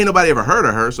know, ain't nobody ever heard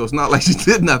of her, so it's not like she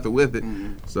did nothing with it.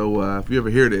 Mm-hmm. So if you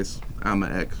ever hear this, I'm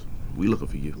an ex. We looking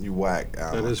for you. You whack.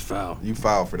 That Alan. is foul. You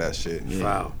foul for that shit.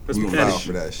 Foul. That's You petty. foul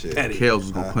for that shit. Petty. Kels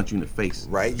was gonna punch you in the face.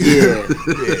 Right? Yeah.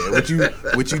 Yeah.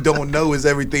 What you don't know is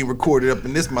everything recorded up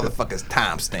in this motherfucker's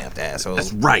time stamped, asshole.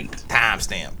 That's right. Time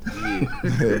stamped.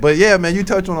 But yeah, man, you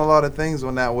touch on a lot of things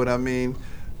on that one. I mean,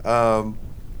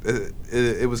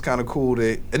 it was kind of cool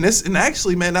to and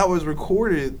actually, man, that was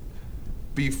recorded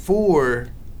before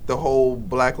the whole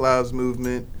Black Lives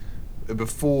Movement,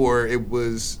 before it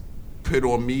was put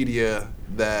on media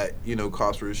that, you know,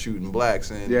 cops were shooting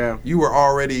blacks, and Yeah. you were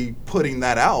already putting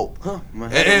that out. Huh, I'm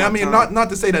ahead And of I my mean, time. not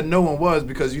to say that no one was,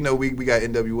 because, you know, we got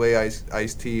NWA,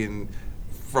 Ice-T, and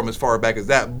from as far back as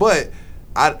that, but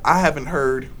I haven't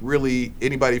heard really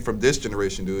anybody from this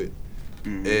generation do it.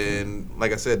 Mm-hmm. And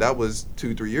like I said, that was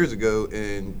 2-3 years ago,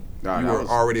 and Nah, you that were was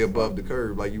already above the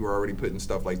curve. Like, you were already putting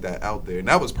stuff like that out there, and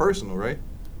that was personal, right?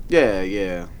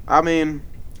 Yeah. I mean,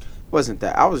 wasn't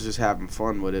that. I was just having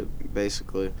fun with it,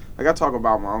 basically. Like, I talk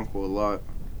about my uncle a lot,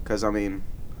 because, I mean,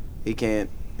 he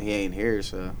ain't here,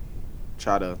 so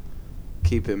try to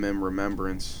keep him in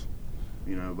remembrance,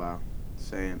 you know, by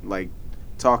saying, like,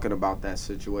 talking about that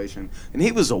situation. And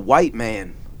he was a white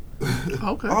man.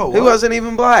 Okay. Oh, He what? wasn't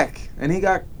even black, and he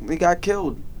got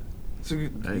killed. So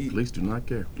Hey, police do not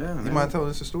care. Yeah, you man. mind telling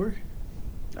us a story,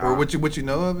 or what you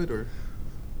know of it, or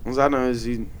All I know is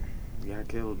he got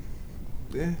killed.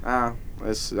 yeah? I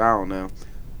don't know.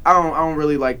 I don't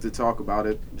really like to talk about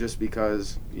it, just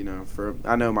because, you know,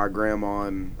 I know my grandma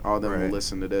and all them will Right.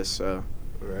 listen to this, so.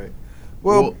 Right.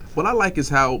 Well, what I like is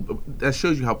how that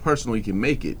shows you how personal you can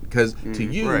make it. Because to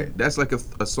you, Right. that's like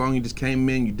a song you just came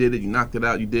in, you did it, you knocked it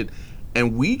out, you did.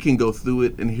 And we can go through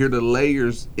it and hear the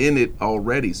layers in it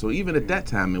already. So even at that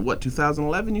time, in what,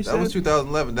 2011 you said? That was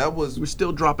 2011. That was We're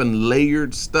still dropping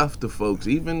layered stuff to folks,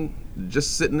 even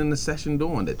just sitting in the session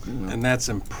doing it. You know. And that's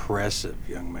impressive,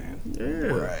 young man. Yeah.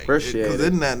 right. Appreciate Because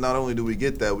it. in that, not only do we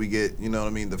get that, we get, you know what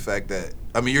I mean, the fact that,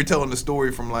 I mean, you're telling the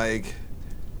story from like,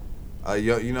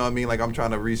 you know what I mean, like I'm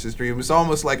trying to reach the stream. It's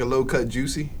almost like a low cut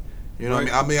Juicy. You know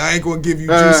what I mean? I ain't gonna give you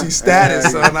juicy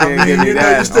status, son. I can't give mean, me you know,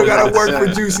 that. you still gotta work for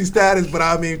 100%. juicy status. But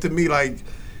I mean, to me, like,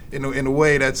 in a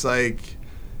way, that's like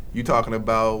you talking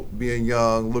about being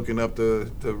young, looking up to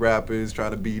rappers,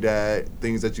 trying to be that,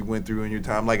 things that you went through in your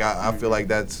time. Like I feel like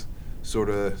that's sort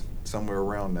of somewhere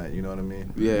around that. You know what I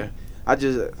mean? Yeah. I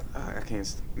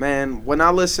can't. Man, when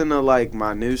I listen to like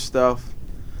my new stuff,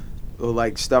 or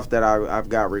like stuff that I've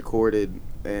got recorded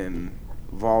and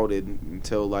vaulted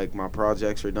until like my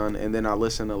projects are done, and then I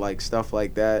listen to like stuff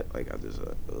like that, like I just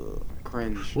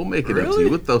cringe. We'll make it up to you.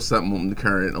 We'll throw something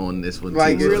current on this one.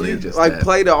 Like too, really, just like that.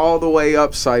 play the all the way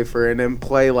up cipher and then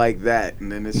play like that,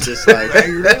 and then it's just like,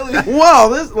 Really? wow,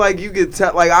 this like you could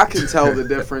tell, like I can tell the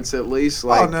difference at least.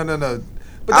 Like, Oh no.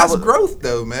 But that's growth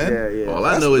though, man. yeah. All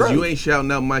I That's know is great. you ain't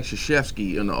shouting out Mike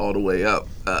Krzyzewski in the All the Way Up.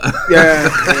 Yeah.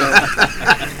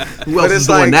 Who else is it's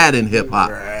doing like- that in hip hop?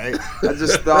 Right. I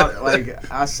just thought,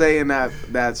 like, I say in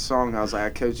that song, I was like, I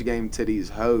coach a game to these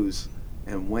hoes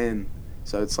and win.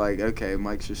 So it's like, okay,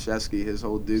 Mike Krzyzewski, his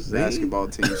whole Duke See? basketball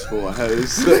team's full of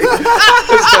hoes.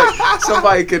 It's like,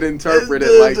 somebody could interpret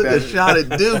it like took that. a shot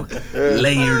at Duke,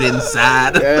 layered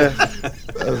inside. Yeah.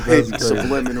 That's crazy.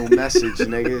 Subliminal message,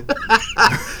 nigga.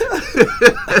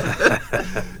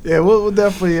 Yeah, we'll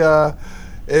definitely.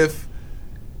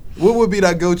 What would be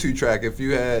that go-to track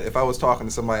if I was talking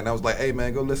to somebody and I was like, hey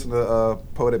man, go listen to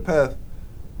Poetic Peth.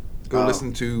 Go Oh.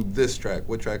 listen to this track.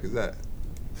 What track is that?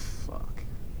 Fuck.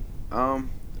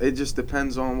 It just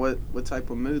depends on what type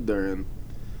of mood they're in.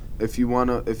 If you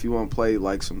wanna play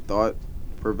like some thought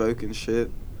provoking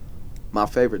shit, my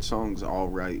favorite song's All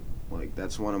Right. Like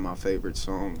that's one of my favorite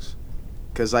songs.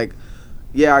 Cause like,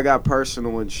 yeah, I got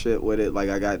personal and shit with it. Like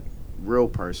I got real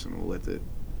personal with it,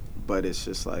 but it's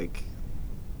just like,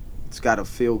 it's got a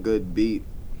feel good beat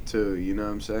too. You know what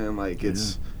I'm saying? Like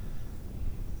it's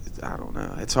I don't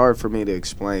know. It's hard for me to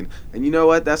explain. And you know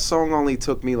what? That song only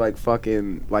took me like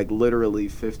fucking like literally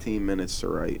 15 minutes to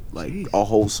write, like Jeez. a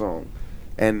whole song.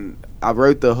 And I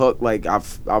wrote the hook, like I've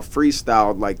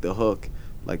freestyled like the hook,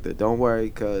 like the "Don't worry,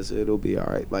 cause it'll be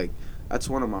alright." Like that's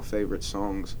one of my favorite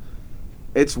songs.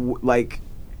 It's like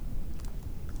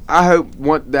I hope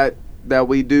that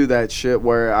we do that shit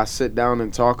where I sit down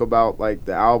and talk about like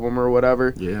the album or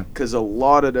whatever. Yeah. Cause a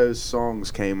lot of those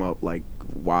songs came up like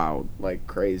wild, like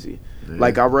crazy. Yeah.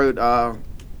 Like I wrote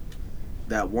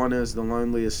that One Is the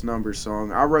Loneliest Number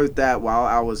song. I wrote that while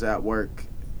I was at work,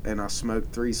 and I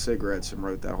smoked 3 cigarettes and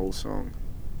wrote that whole song.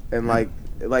 And like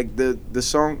the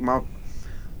song,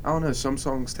 I don't know. Some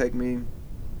songs take me.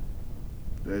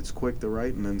 It's quick to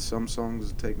write, and then some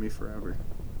songs take me forever.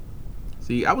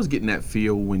 See, I was getting that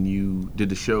feel when you did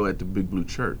the show at the Big Blue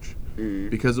Church.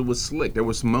 Because it was slick. There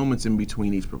were some moments in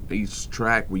between each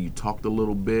track where you talked a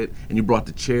little bit and you brought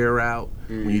the chair out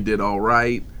when you did All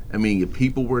Right. I mean, your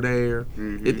people were there.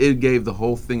 It gave the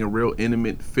whole thing a real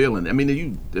intimate feeling. I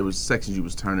mean, there was sections you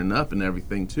was turning up and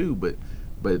everything too, but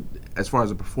as far as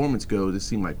the performance goes, it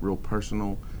seemed like real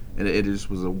personal, and it just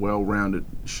was a well-rounded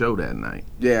show that night.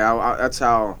 Yeah, that's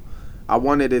how I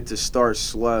wanted it to start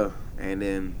slow, and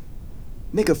then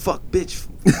nigga, fuck, bitch,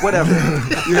 whatever.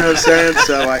 You know what I'm saying?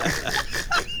 So like,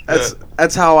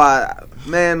 that's how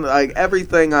like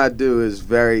everything I do is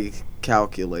very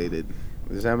calculated.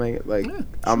 Does that make it? Like, Yeah,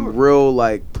 I'm real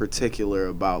like particular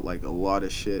about like a lot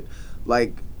of shit.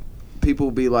 Like,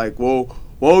 people be like, well,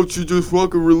 why don't you just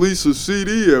fucking release a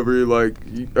CD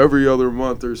every other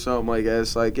month or something like that?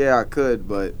 It's like, yeah, I could,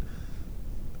 but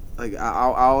like I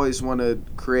always want to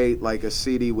create like a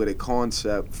CD with a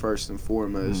concept first and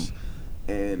foremost.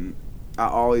 And I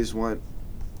always want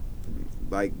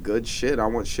like good shit. I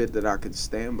want shit that I could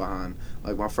stand behind.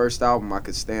 Like my first album I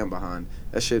could stand behind.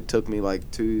 That shit took me like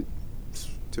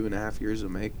 2.5 years to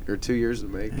make, or 2 years to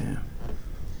make. Yeah.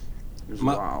 It was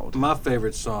wild. My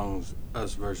favorite song's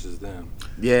Us Versus Them.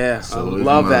 Yeah, So is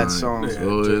love mine. that song. Yeah,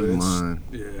 So dude, is it's- mine.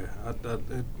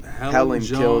 Yeah, Helen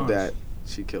Johns. killed that.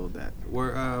 She killed that.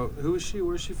 Who is she?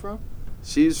 Where's she from?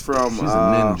 She's from She's a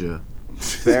ninja.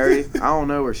 Barry. I don't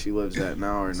know where she lives at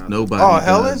now or nothing. Nobody Oh,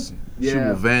 Helen? does. She Yeah.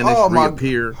 will vanish,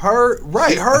 reappear. Her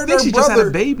I and think her she brother. just had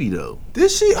a baby though.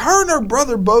 Her and her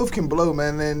brother both can blow,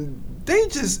 man, and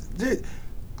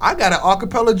I got an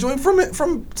acapella joint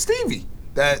from Stevie.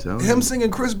 That Tell him me. singing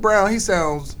Chris Brown, he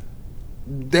sounds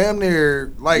damn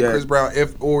near like Yeah. Chris Brown,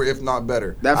 if not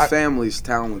better. That family's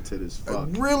talented as fuck.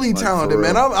 Really Like, talented, for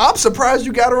man. real. I'm surprised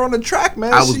you got her on the track,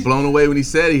 man. I was blown away when he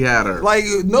said he had her. Like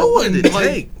no What one did it like,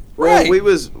 take? Well, right.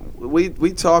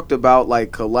 we talked about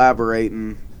like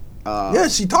collaborating. Yeah,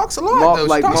 she talks a lot. though. She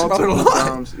Like talks about it a multiple lot.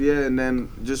 times. Yeah, and then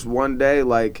just one day,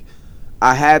 like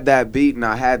I had that beat and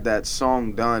I had that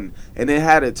song done, and it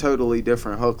had a totally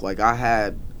different hook. Like I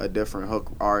had a different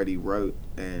hook already wrote,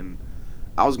 and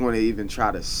I was going to even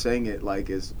try to sing it like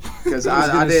it's because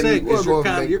I didn't.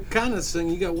 You're kind of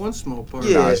singing. You got one small part.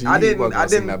 Yeah, Nah, she I didn't- wasn't I gonna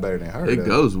sing didn't- that better than her. It though.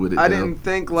 goes with it. I though. didn't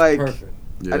think like Perfect.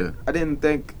 Yeah. I didn't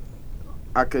think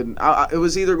it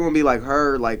was either going to be like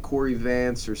her, like Corey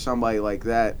Vance or somebody like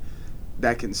that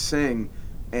can sing.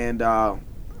 And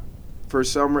for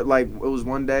some, like, it was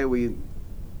one day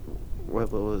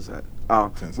what was that?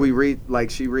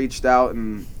 She reached out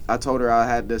and I told her I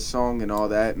had this song and all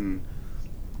that. And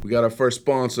we got our first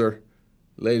sponsor.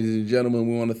 Ladies and gentlemen,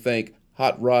 we want to thank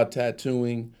Hot Rod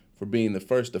Tattooing for being the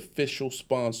first official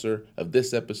sponsor of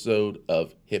this episode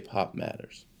of Hip Hop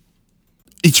Matters.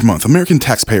 Each month, American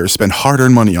taxpayers spend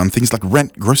hard-earned money on things like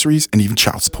rent, groceries, and even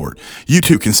child support. You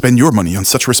too can spend your money on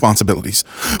such responsibilities.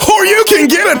 Or you can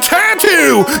get a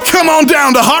tattoo! Come on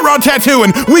down to Hot Rod Tattooing.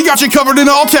 We got you covered in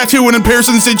all tattooing and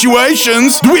piercing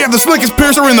situations. Do we have the slickest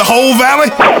piercer in the whole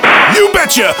valley? You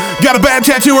betcha! Got a bad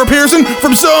tattoo or piercing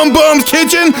from some bum's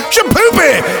kitchen?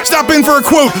 Shapoopy! Stop in for a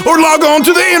quote or log on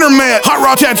to the internet. Hot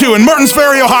Rod Tattooing, Martins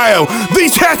Ferry, Ohio.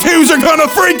 These tattoos are gonna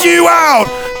freak you out!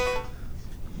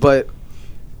 But...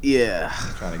 yeah.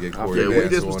 Trying to get Corey. We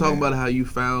just was talking about how you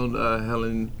found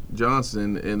Helen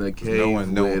Johnson in a cave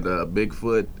with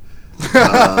Bigfoot,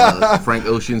 Frank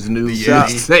Ocean's new the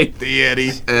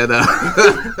Yeti. And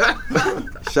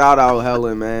shout out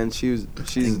Helen, man. She's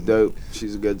dope.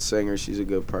 She's a good singer. She's a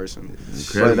good person.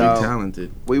 Incredibly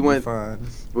talented. We went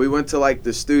to like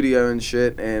the studio and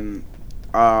shit, and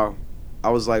I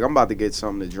was like, I'm about to get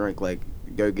something to drink, like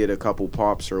go get a couple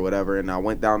pops or whatever, and I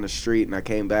went down the street and I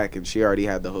came back and she already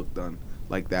had the hook done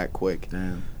like that quick.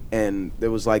 Damn. And it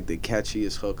was like the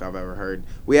catchiest hook I've ever heard.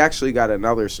 We actually got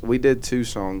we did 2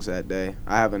 songs that day.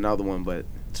 I have another one, but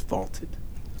it's faulted.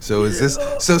 So is this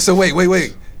so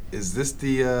wait, is this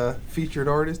the featured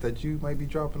artist that you might be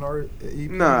dropping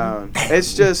EP? No,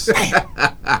 it's just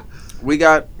we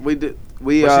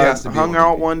hung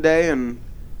out one day and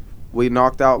we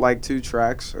knocked out like 2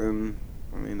 tracks, and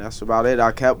I mean, that's about it.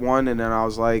 I kept one, and then I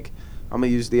was like, I'm going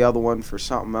to use the other one for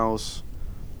something else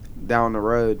down the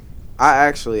road. I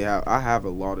have a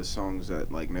lot of songs that,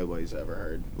 like, nobody's ever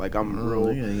heard. Like,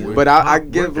 but I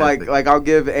give, like I'll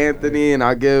give Anthony, and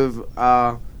I'll give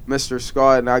Mr.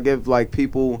 Scott, and I'll give, like,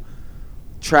 people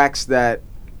tracks that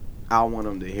I want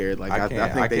them to hear. Like, I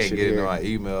think they should hear. I can't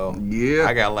get into my email. Yeah.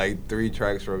 I got, like, 3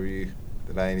 tracks from you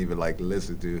that I ain't even, like,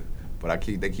 listened to. But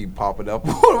they keep popping up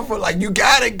for like, you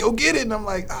got it, go get it, and I'm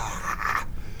like, ah.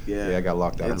 Yeah, I got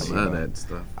locked out. I love that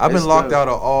stuff. I've been locked out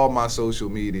of all my social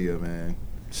media, man.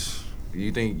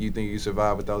 You think you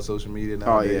survive without social media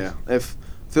nowadays? Oh yeah. If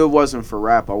it wasn't for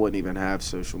rap, I wouldn't even have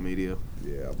social media.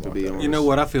 Yeah, to be honest. You know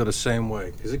what? I feel the same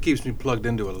way because it keeps me plugged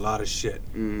into a lot of shit.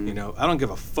 You know, I don't give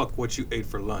a fuck what you ate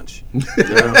for lunch. I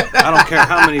don't care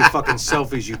how many fucking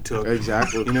selfies you took.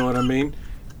 Exactly. You know what I mean?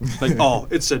 Like, oh,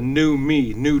 it's a new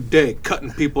me, new day,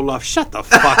 cutting people off. Shut the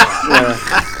fuck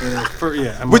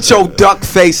up. With your duck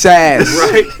face ass.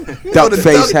 Right? Duck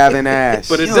face having ass.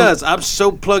 But it does. I'm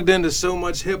so plugged into so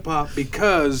much hip hop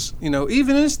because, you know,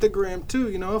 even Instagram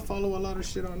too, you know, I follow a lot of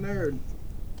shit on there.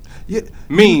 Yeah.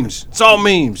 Memes. It's all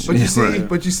memes. But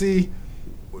you see,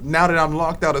 now that I'm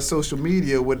locked out of social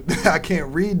media, I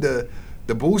can't read the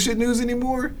bullshit news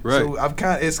anymore. Right.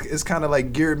 So it's kind of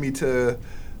like geared me to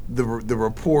the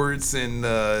reports and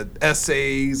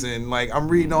essays, and like I'm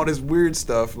reading all this weird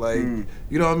stuff, like you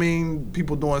know what I mean,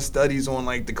 people doing studies on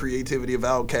like the creativity of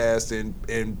Outkast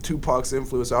and Tupac's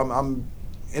influence. So I'm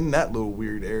in that little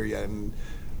weird area, and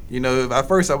you know, at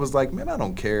first I was like, man, I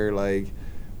don't care, like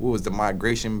what was the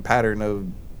migration pattern of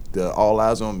the All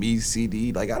Eyes on Me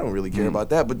CD, like I don't really care about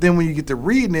that. But then when you get to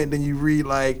reading it, then you read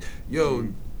like, yo,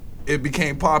 it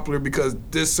became popular because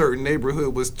this certain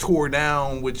neighborhood was tore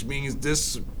down, which means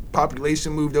this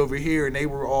population moved over here and they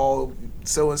were all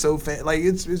so and so like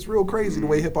it's real crazy the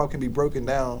way hip hop can be broken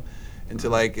down into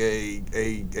like a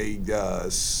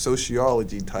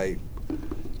sociology type,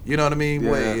 you know what I mean,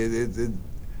 way.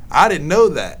 I didn't know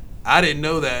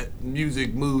that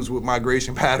music moves with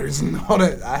migration patterns and all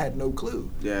that. I had no clue.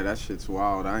 Yeah, that shit's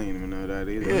wild. I didn't even know that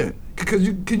either. Yeah, because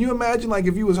can you imagine like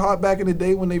if you was hot back in the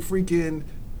day when they freaking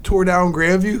tore down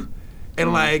Grandview,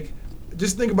 and like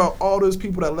just think about all those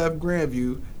people that left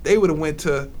Grandview. They would have went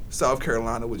to South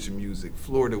Carolina with your music,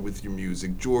 Florida with your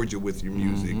music, Georgia with your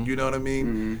music. You know what I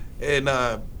mean? And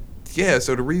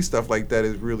so to read stuff like that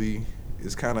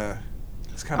is kind of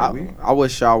weird. I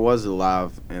wish I was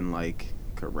alive and like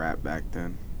could rap back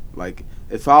then. Like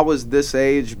if I was this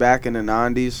age back in the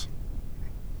 90s,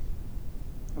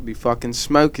 I'd be fucking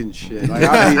smoking shit.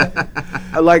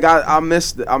 Like I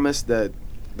missed that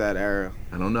era.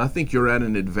 I don't know. I think you're at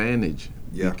an advantage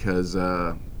because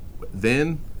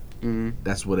then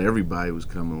that's what everybody was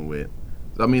coming with.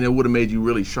 I mean, it would have made you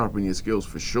really sharpen your skills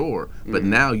for sure. But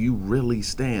now you really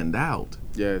stand out.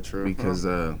 Yeah, true. Because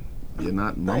You're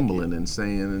not mumbling and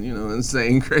saying, and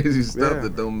saying crazy stuff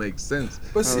that don't make sense.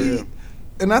 But see,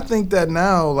 and I think that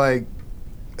now, like,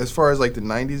 as far as like the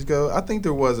 90s go, I think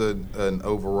there was an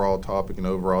overall topic, an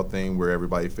overall thing where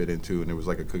everybody fit into, and there was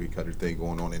like a cookie cutter thing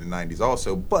going on in the 90s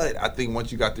also. But I think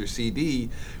once you got their CD,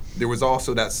 there was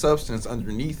also that substance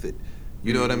underneath it.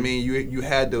 You know what I mean? You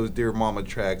had those Dear Mama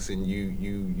tracks, and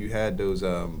you had those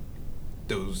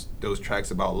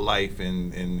tracks about life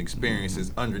and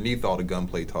experiences underneath all the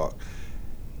gunplay talk.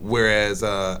 Whereas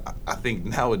I think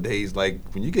nowadays, like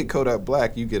when you get Kodak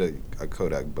Black, you get a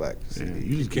Kodak Black CD. Yeah,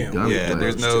 you just can't. can't.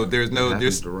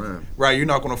 There's right. You're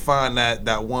not gonna find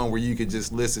that one where you could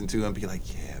just listen to and be like,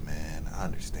 yeah, man, I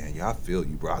understand you. I feel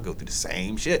you, bro. I go through the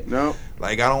same shit. No,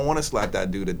 like I don't want to slap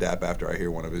that dude a dap after I hear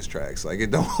one of his tracks. Like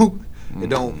it don't. You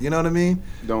know what I mean?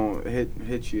 Don't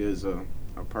hit you as a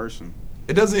person.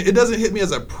 It doesn't hit me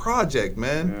as a project,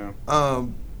 man. Yeah.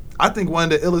 I think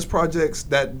one of the illest projects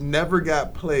that never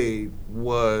got played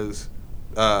was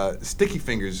Sticky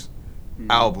Fingers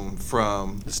album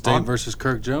from Sting versus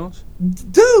Kirk Jones.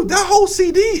 Dude, that whole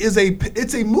CD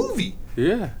it's a movie.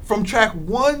 Yeah. From track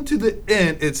 1 to the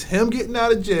end, it's him getting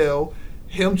out of jail,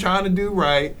 him trying to do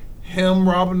right, him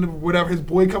robbing whatever his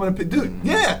boy coming to dude.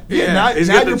 Yeah. He's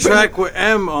got the track with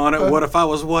M on it. What if I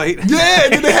was white? Yeah,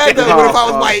 and then they had that. What if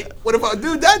I was white? What if I?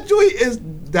 Dude, that joint is.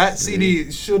 That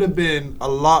CD should have been a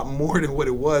lot more than what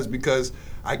it was because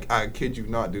I kid you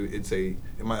not, dude. It's in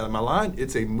my line.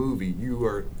 It's a movie. You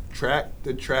are track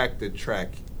to track to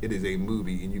track. It is a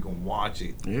movie, and you can watch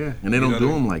it. Yeah, and they don't do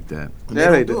them like that.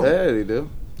 Yeah, they do. Yeah, they do.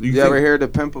 You ever hear the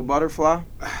Pimp a Butterfly?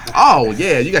 Oh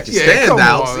yeah, you got your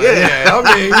standouts. Yeah,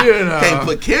 I mean, can't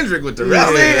put Kendrick with the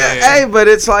rest. Hey, but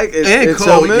it's like it's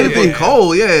Cole. a movie.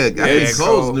 Cole, I think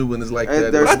Cole's new one is like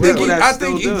that. There's But I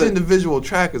think still each individual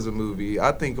track is a movie.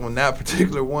 I think on that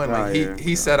particular one,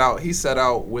 he set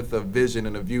out with a vision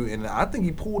and a view, and I think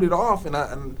he pulled it off. And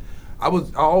I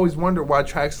always wondered why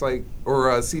tracks like or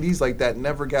CDs like that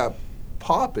never got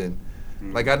popping.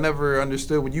 Like I never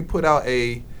understood when you put out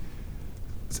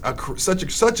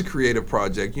such a creative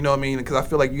project, you know what I mean? Because I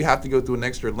feel like you have to go through an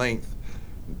extra length,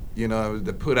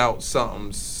 to put out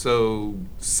something so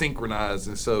synchronized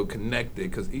and so connected.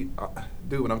 Because, dude,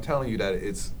 when I'm telling you that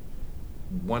it's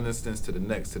one instance to the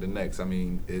next. I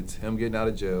mean, it's him getting out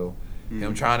of jail,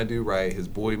 him trying to do right, his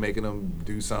boy making him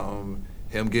do something,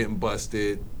 him getting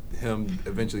busted, him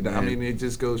eventually dying. I mean, it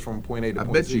just goes from point A to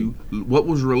point Z. I bet you what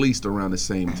was released around the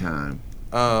same time.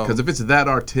 Because if it's that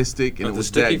artistic and it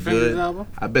was that good, album?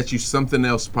 I bet you something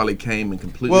else probably came and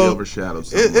completely overshadowed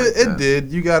something it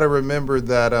did. You got to remember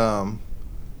that.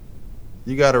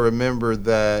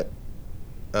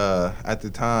 At the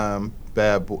time,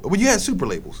 Bad Boy. Well, you had super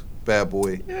labels. Bad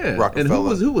Boy. Yeah. Rockefeller. And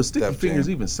who was Sticky Def Fingers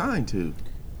Jam. even signed to?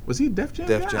 Was he Def Jam?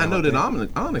 Def Jam, I know I that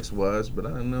think. Onyx was, but I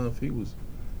don't know if he was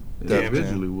Def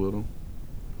individually with him.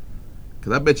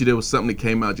 Because I bet you there was something that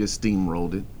came out just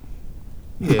steamrolled it.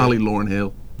 Yeah. Probably Lauryn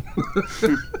Hill.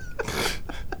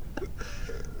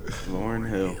 Lauryn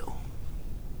Hill.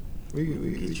 We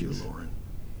Get you, Lauren.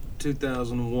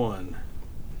 2001.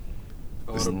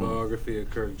 Autobiography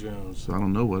of Kirk Jones. So I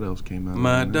don't know what else came out.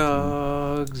 My around that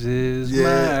time. dogs is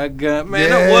Yeah. my God. Man,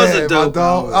 that was a dope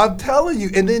album. I'm telling you.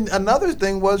 And then another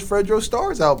thing was Fredro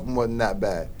Starr's album wasn't that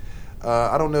bad.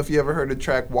 I don't know if you ever heard the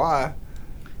track Why.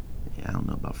 Yeah, I don't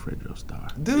know about Fredro Starr.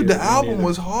 Dude, Yeah, the me album neither.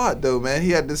 was hot though, man. He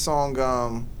had this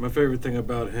song. My favorite thing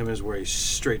about him is where he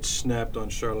straight snapped on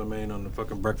Charlemagne on the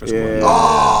fucking Breakfast Yeah. Club.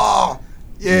 Oh,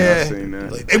 yeah. I've seen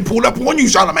that. Like, they pulled up on you,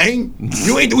 Charlemagne.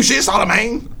 You ain't do shit,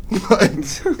 Charlemagne.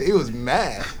 He was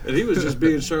mad. And he was just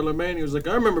being Charlemagne. He was like,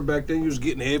 I remember back then you was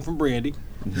getting head from Brandy.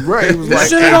 Right. He was That like,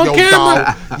 shit hey, on yo,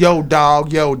 camera." dog,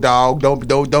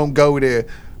 don't go there.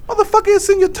 Motherfucker, it's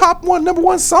in your number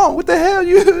one song. What the hell,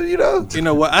 you know? You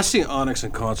know what? I seen Onyx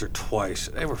in concert twice.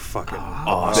 They were fucking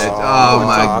awesome. Oh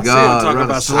my God! Talk Run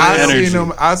about a some slam. energy.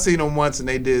 I seen them once, and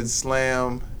they did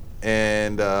Slam,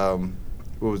 and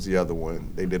what was the other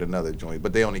one? They did another joint,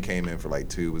 but they only came in for like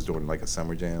 2. It was doing like a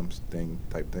summer jams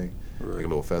type thing, like a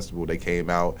little festival. They came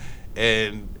out,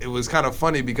 and it was kind of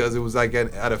funny because it was like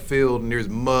at a field, and there's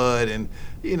mud, and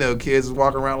kids was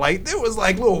walking around like there was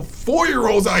like little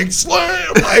 4-year-olds like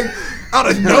Slam, like out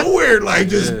of nowhere, like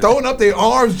just throwing up their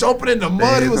arms, jumping in the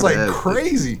mud. It was like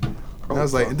crazy. And I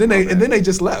was like, and then they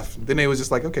just left. Then they was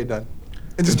just like, okay, done.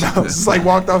 And just like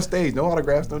walked off stage, no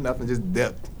autographs, no nothing, just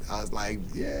dipped. I was like,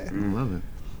 yeah, Love it.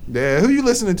 yeah. Who you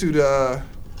listening to?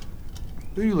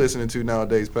 Who you listening to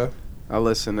nowadays, Peth? I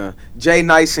listen to Jay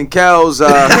Nice and Kel's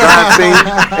crime scene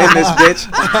in this bitch.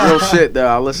 Real shit though.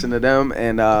 I listen to them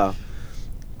and I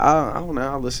don't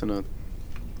know. I listen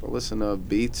to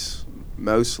beats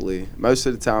mostly. Most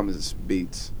of the time it's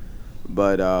beats.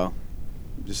 But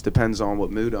just depends on what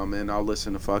mood I'm in. I'll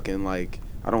listen to fucking like,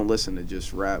 I don't listen to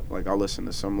just rap. Like I'll listen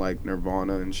to some like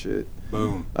Nirvana and shit.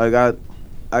 Boom. Like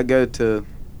I go to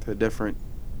different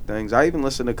things. I even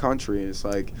listen to country. It's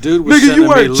like, Dude was nigga, sending you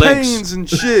wear me links. chains and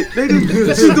shit. Nigga,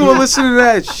 what you doing listening to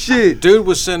that shit? Dude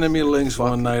was sending me links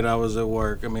one night I was at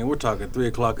work. I mean, we're talking 3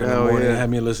 o'clock in the Hell morning. yeah. Had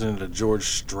me listening to George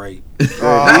Strait.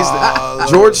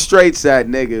 George Strait's that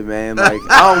nigga, man. Like,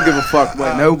 I don't give a fuck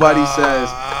what nobody says.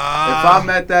 If I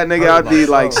met that nigga, I'd be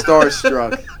like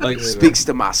starstruck. Like, Speaks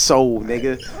to my soul,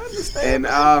 nigga. And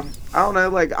I don't know,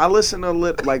 like I listen to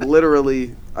like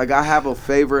literally, like I have a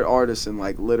favorite artist in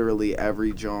like literally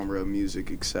every genre of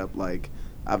music except like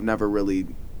I've never really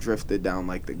drifted down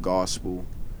like the gospel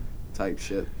type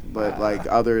shit. But like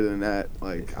other than that,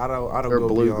 like I don't or go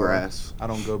bluegrass. Beyond, I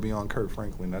don't go beyond Kurt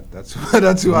Franklin. That's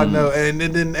that's who I know. And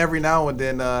then every now and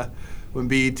then when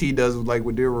BET does like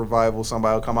with their revival,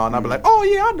 somebody will come out and I'll be like, oh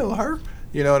yeah, I know her.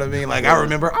 You know what I mean? Like I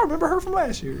remember her from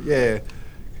last year. Yeah,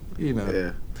 you know.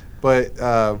 Yeah. But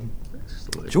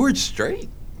George Strait.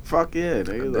 Fuck yeah,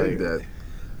 nigga. Like Like, that.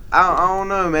 I don't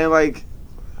know, man. Like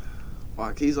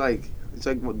he's like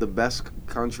the best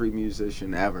country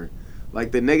musician ever.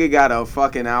 Like the nigga got a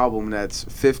fucking album that's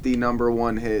 50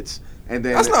 #1 hits, and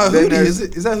then That's not then Hootie, there's- is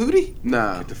it? Is that Hootie?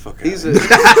 Nah, Get the fuck out he's of a here.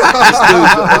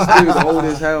 this dude's old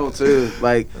as hell too.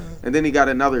 Like, and then he got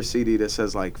another CD that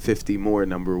says like 50 more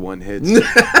 #1 hits.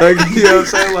 Like, you know what I'm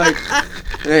saying? Like,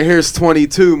 and here's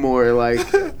 22 more.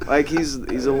 Like he's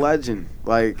a legend.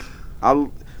 Like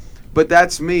but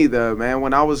that's me though, man.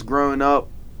 When I was growing up,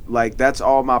 like that's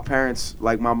all my parents,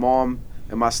 like my mom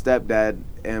and my stepdad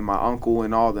and my uncle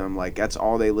and all them, like that's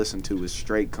all they listened to was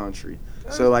straight country.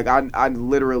 So like I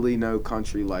literally know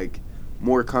country, like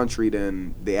more country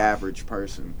than the average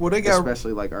person. Well, they got-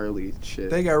 especially like early shit.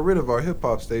 They got rid of our hip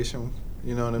hop station.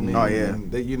 You know what I mean? Oh, yeah.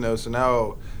 And they, so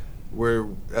now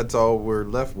that's all we're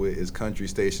left with is country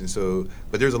station. So,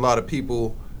 but there's a lot of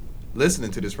people listening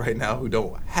to this right now who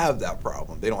don't have that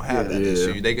problem. They don't have that Yeah.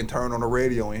 issue. They can turn on the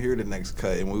radio and hear the next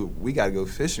cut, and we got to go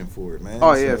fishing for it, man.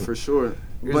 Oh yeah, So for sure.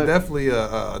 It's But, definitely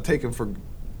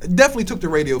definitely took the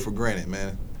radio for granted,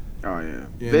 man. oh yeah,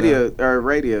 You video or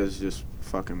radio is just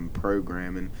fucking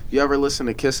programming. You ever listen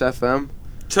to Kiss FM?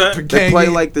 Tut. They Can't play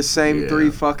get- like the same Yeah. 3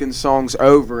 fucking songs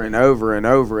over and over and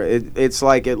over. It's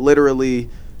like it literally.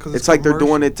 'Cause It's like they're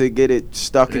commercial. doing it to get it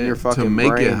stuck in your fucking to make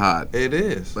brain. it hot. It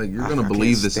is. Like you're I gonna can't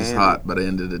believe this is stand hot by the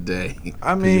end of the day.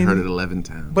 I 'Cause mean, you heard it 11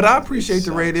 times. But I appreciate the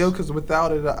sucks. radio because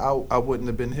without it, I wouldn't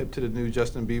have been hip to the new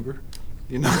Justin Bieber.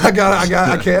 You know,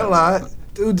 I can't lie,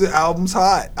 dude. The album's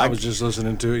hot. I was just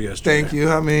listening to it yesterday. Thank you.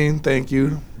 I mean, thank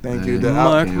you. The Man.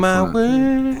 Mark album. my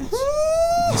front.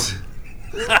 words.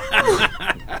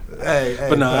 Hey,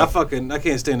 But no, I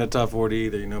can't stay in the top 40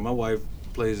 either. You know, my wife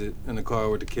plays it in the car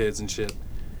with the kids and shit.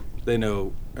 They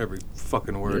know every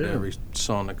fucking word to Yeah. every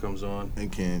song that comes on. I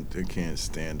can't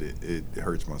stand it. It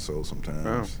hurts my soul Oh,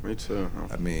 sometimes. me too.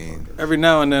 I mean, Every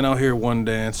now and then I'll hear One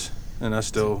Dance, and I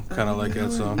still kind of like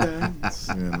that song.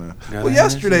 you know. Gotta Well,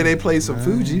 yesterday they played some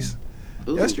Fugees.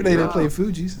 Ooh, Yesterday they wow. played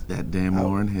Fugees. That damn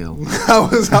Lauryn Hill. I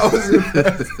was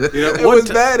impressed. You know, And one what's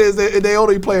ti- bad is they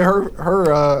only play her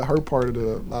part of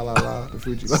the la la la the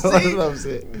Fuji. That's what I'm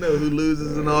saying. You know who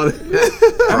loses and all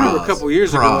that? I remember a couple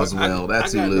years ago, Croswell,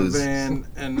 that's I got who in a loses. van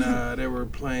and they were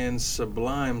playing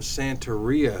Sublime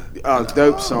Santeria. Oh,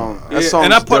 dope song. That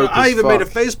song's and dope I as even made a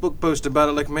fuck. Facebook post about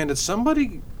it. Like, man, did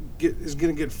somebody is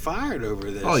gonna get fired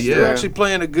over this? Oh, yeah. They're actually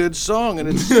playing a good song, and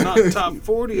it's not top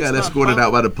 40. You got it's not escorted pop.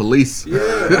 out by the police.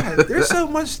 Yeah, there's so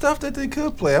much stuff that they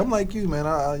could play. I'm like you, man.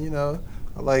 I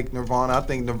like Nirvana. I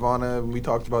think Nirvana. We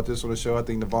talked about this on the show. I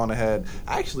think Nirvana had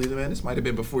actually, man. This might have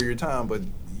been before your time, but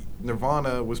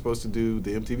Nirvana was supposed to do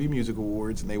the MTV Music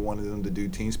Awards, and they wanted them to do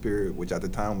Teen Spirit, which at the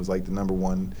time was like the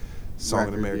 #1 song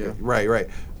in Record, America. yeah. Right.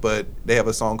 But they have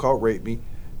a song called "Rape Me,"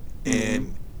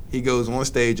 and he goes on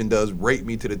stage and does "Rape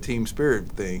Me" to the Team Spirit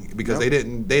thing because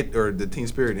Yep. or the Team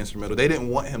Spirit instrumental. They didn't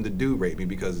want him to do "Rape Me"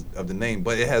 because of the name,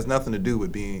 but it has nothing to do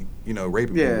with being,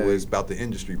 raping Yeah. people. It's about the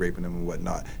industry raping them and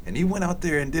whatnot. And he went out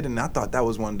there and did it, and I thought that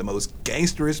was one of the most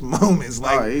gangsterous moments.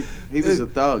 Like, Oh, he was a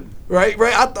thug. right.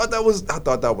 I thought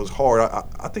that was hard.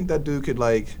 I think that dude could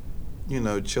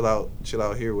chill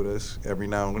out here with us every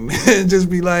now and then and just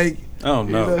be like, Oh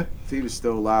no. know, If he was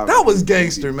still alive. that was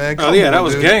gangster, man. Oh Come yeah, on, that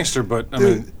was dude. gangster. But I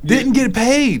Dude, mean, didn't get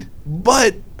paid,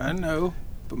 but I know.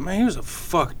 But man, he was a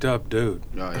fucked up dude.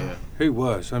 Oh yeah. He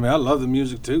was. I mean, I love the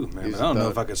music too, man. He's But I don't a know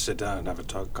thug. if I could sit down and have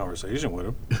a conversation with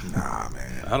him. nah,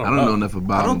 man. I don't I don't know. know enough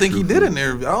about I don't him, think he did truthfully. an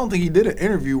interview. I don't think he did an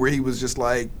interview where he was just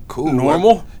like cool.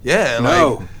 Normal? Yeah,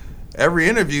 No. like every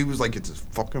interview was like, it's a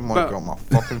fucking mic But- on my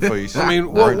fucking face. I mean,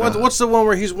 Right what's now. the one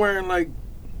where he's wearing like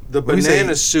the When we say-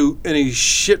 banana suit and he's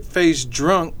shit-faced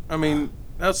drunk. I mean,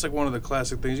 that's like one of the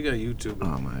classic things. You got to YouTube it.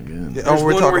 Oh my god. Yeah, There's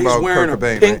we're one talking where he's about wearing Kurt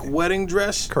Cobain, a pink right? wedding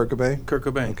dress. Kurt Cobain. Kurt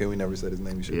Cobain. Okay, we never said his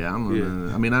name. Yeah, I don't know.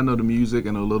 Yeah. I mean, I know the music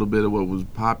and a little bit of what was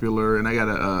popular, and I got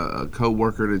a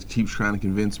co-worker that keeps trying to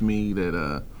convince me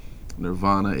that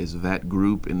Nirvana is that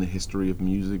group in the history of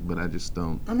music, but I just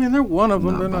don't. I mean, they're one of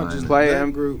them. Not They're not buying just it. Play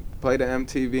that group. Play the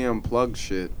MTV Unplugged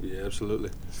shit. Yeah, absolutely.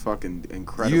 It's fucking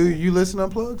incredible. You listen to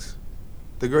Unplugs?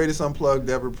 The greatest Unplugged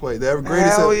ever played. The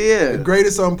greatest, Hell yeah. The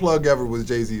greatest Unplugged ever was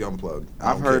Jay-Z Unplugged.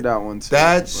 I've heard that one too.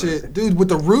 That but- shit, dude, with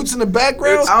the roots in the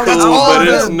background. It's I'm cool, that's all but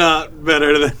of it's them. not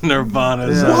better than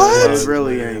Nirvana's. Yeah, What? It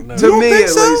really ain't. No. To You don't me, think at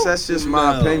so? least, that's just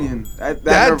my No. opinion. That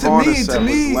That to Nirvana me- set to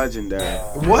me- was legendary.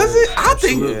 Was it? I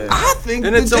think. Absolutely. I think.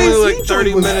 And the it's only Jay-Z like 30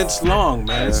 joint was- minutes long,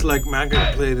 man. It's like, man, I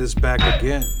gotta play this back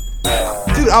again.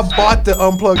 Dude, I bought the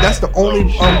Unplugged. That's the only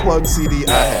Unplugged CD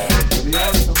I had. To be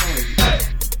honest, I'm only-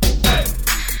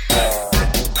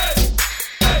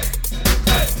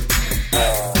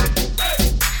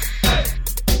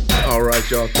 All right,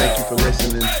 y'all. Thank you for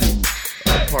listening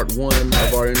to part 1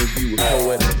 of our interview with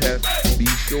Poetic Peth. Be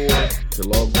sure to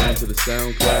log on to the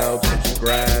SoundCloud,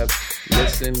 subscribe,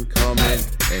 listen, comment,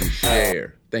 and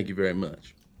share. Thank you very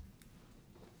much.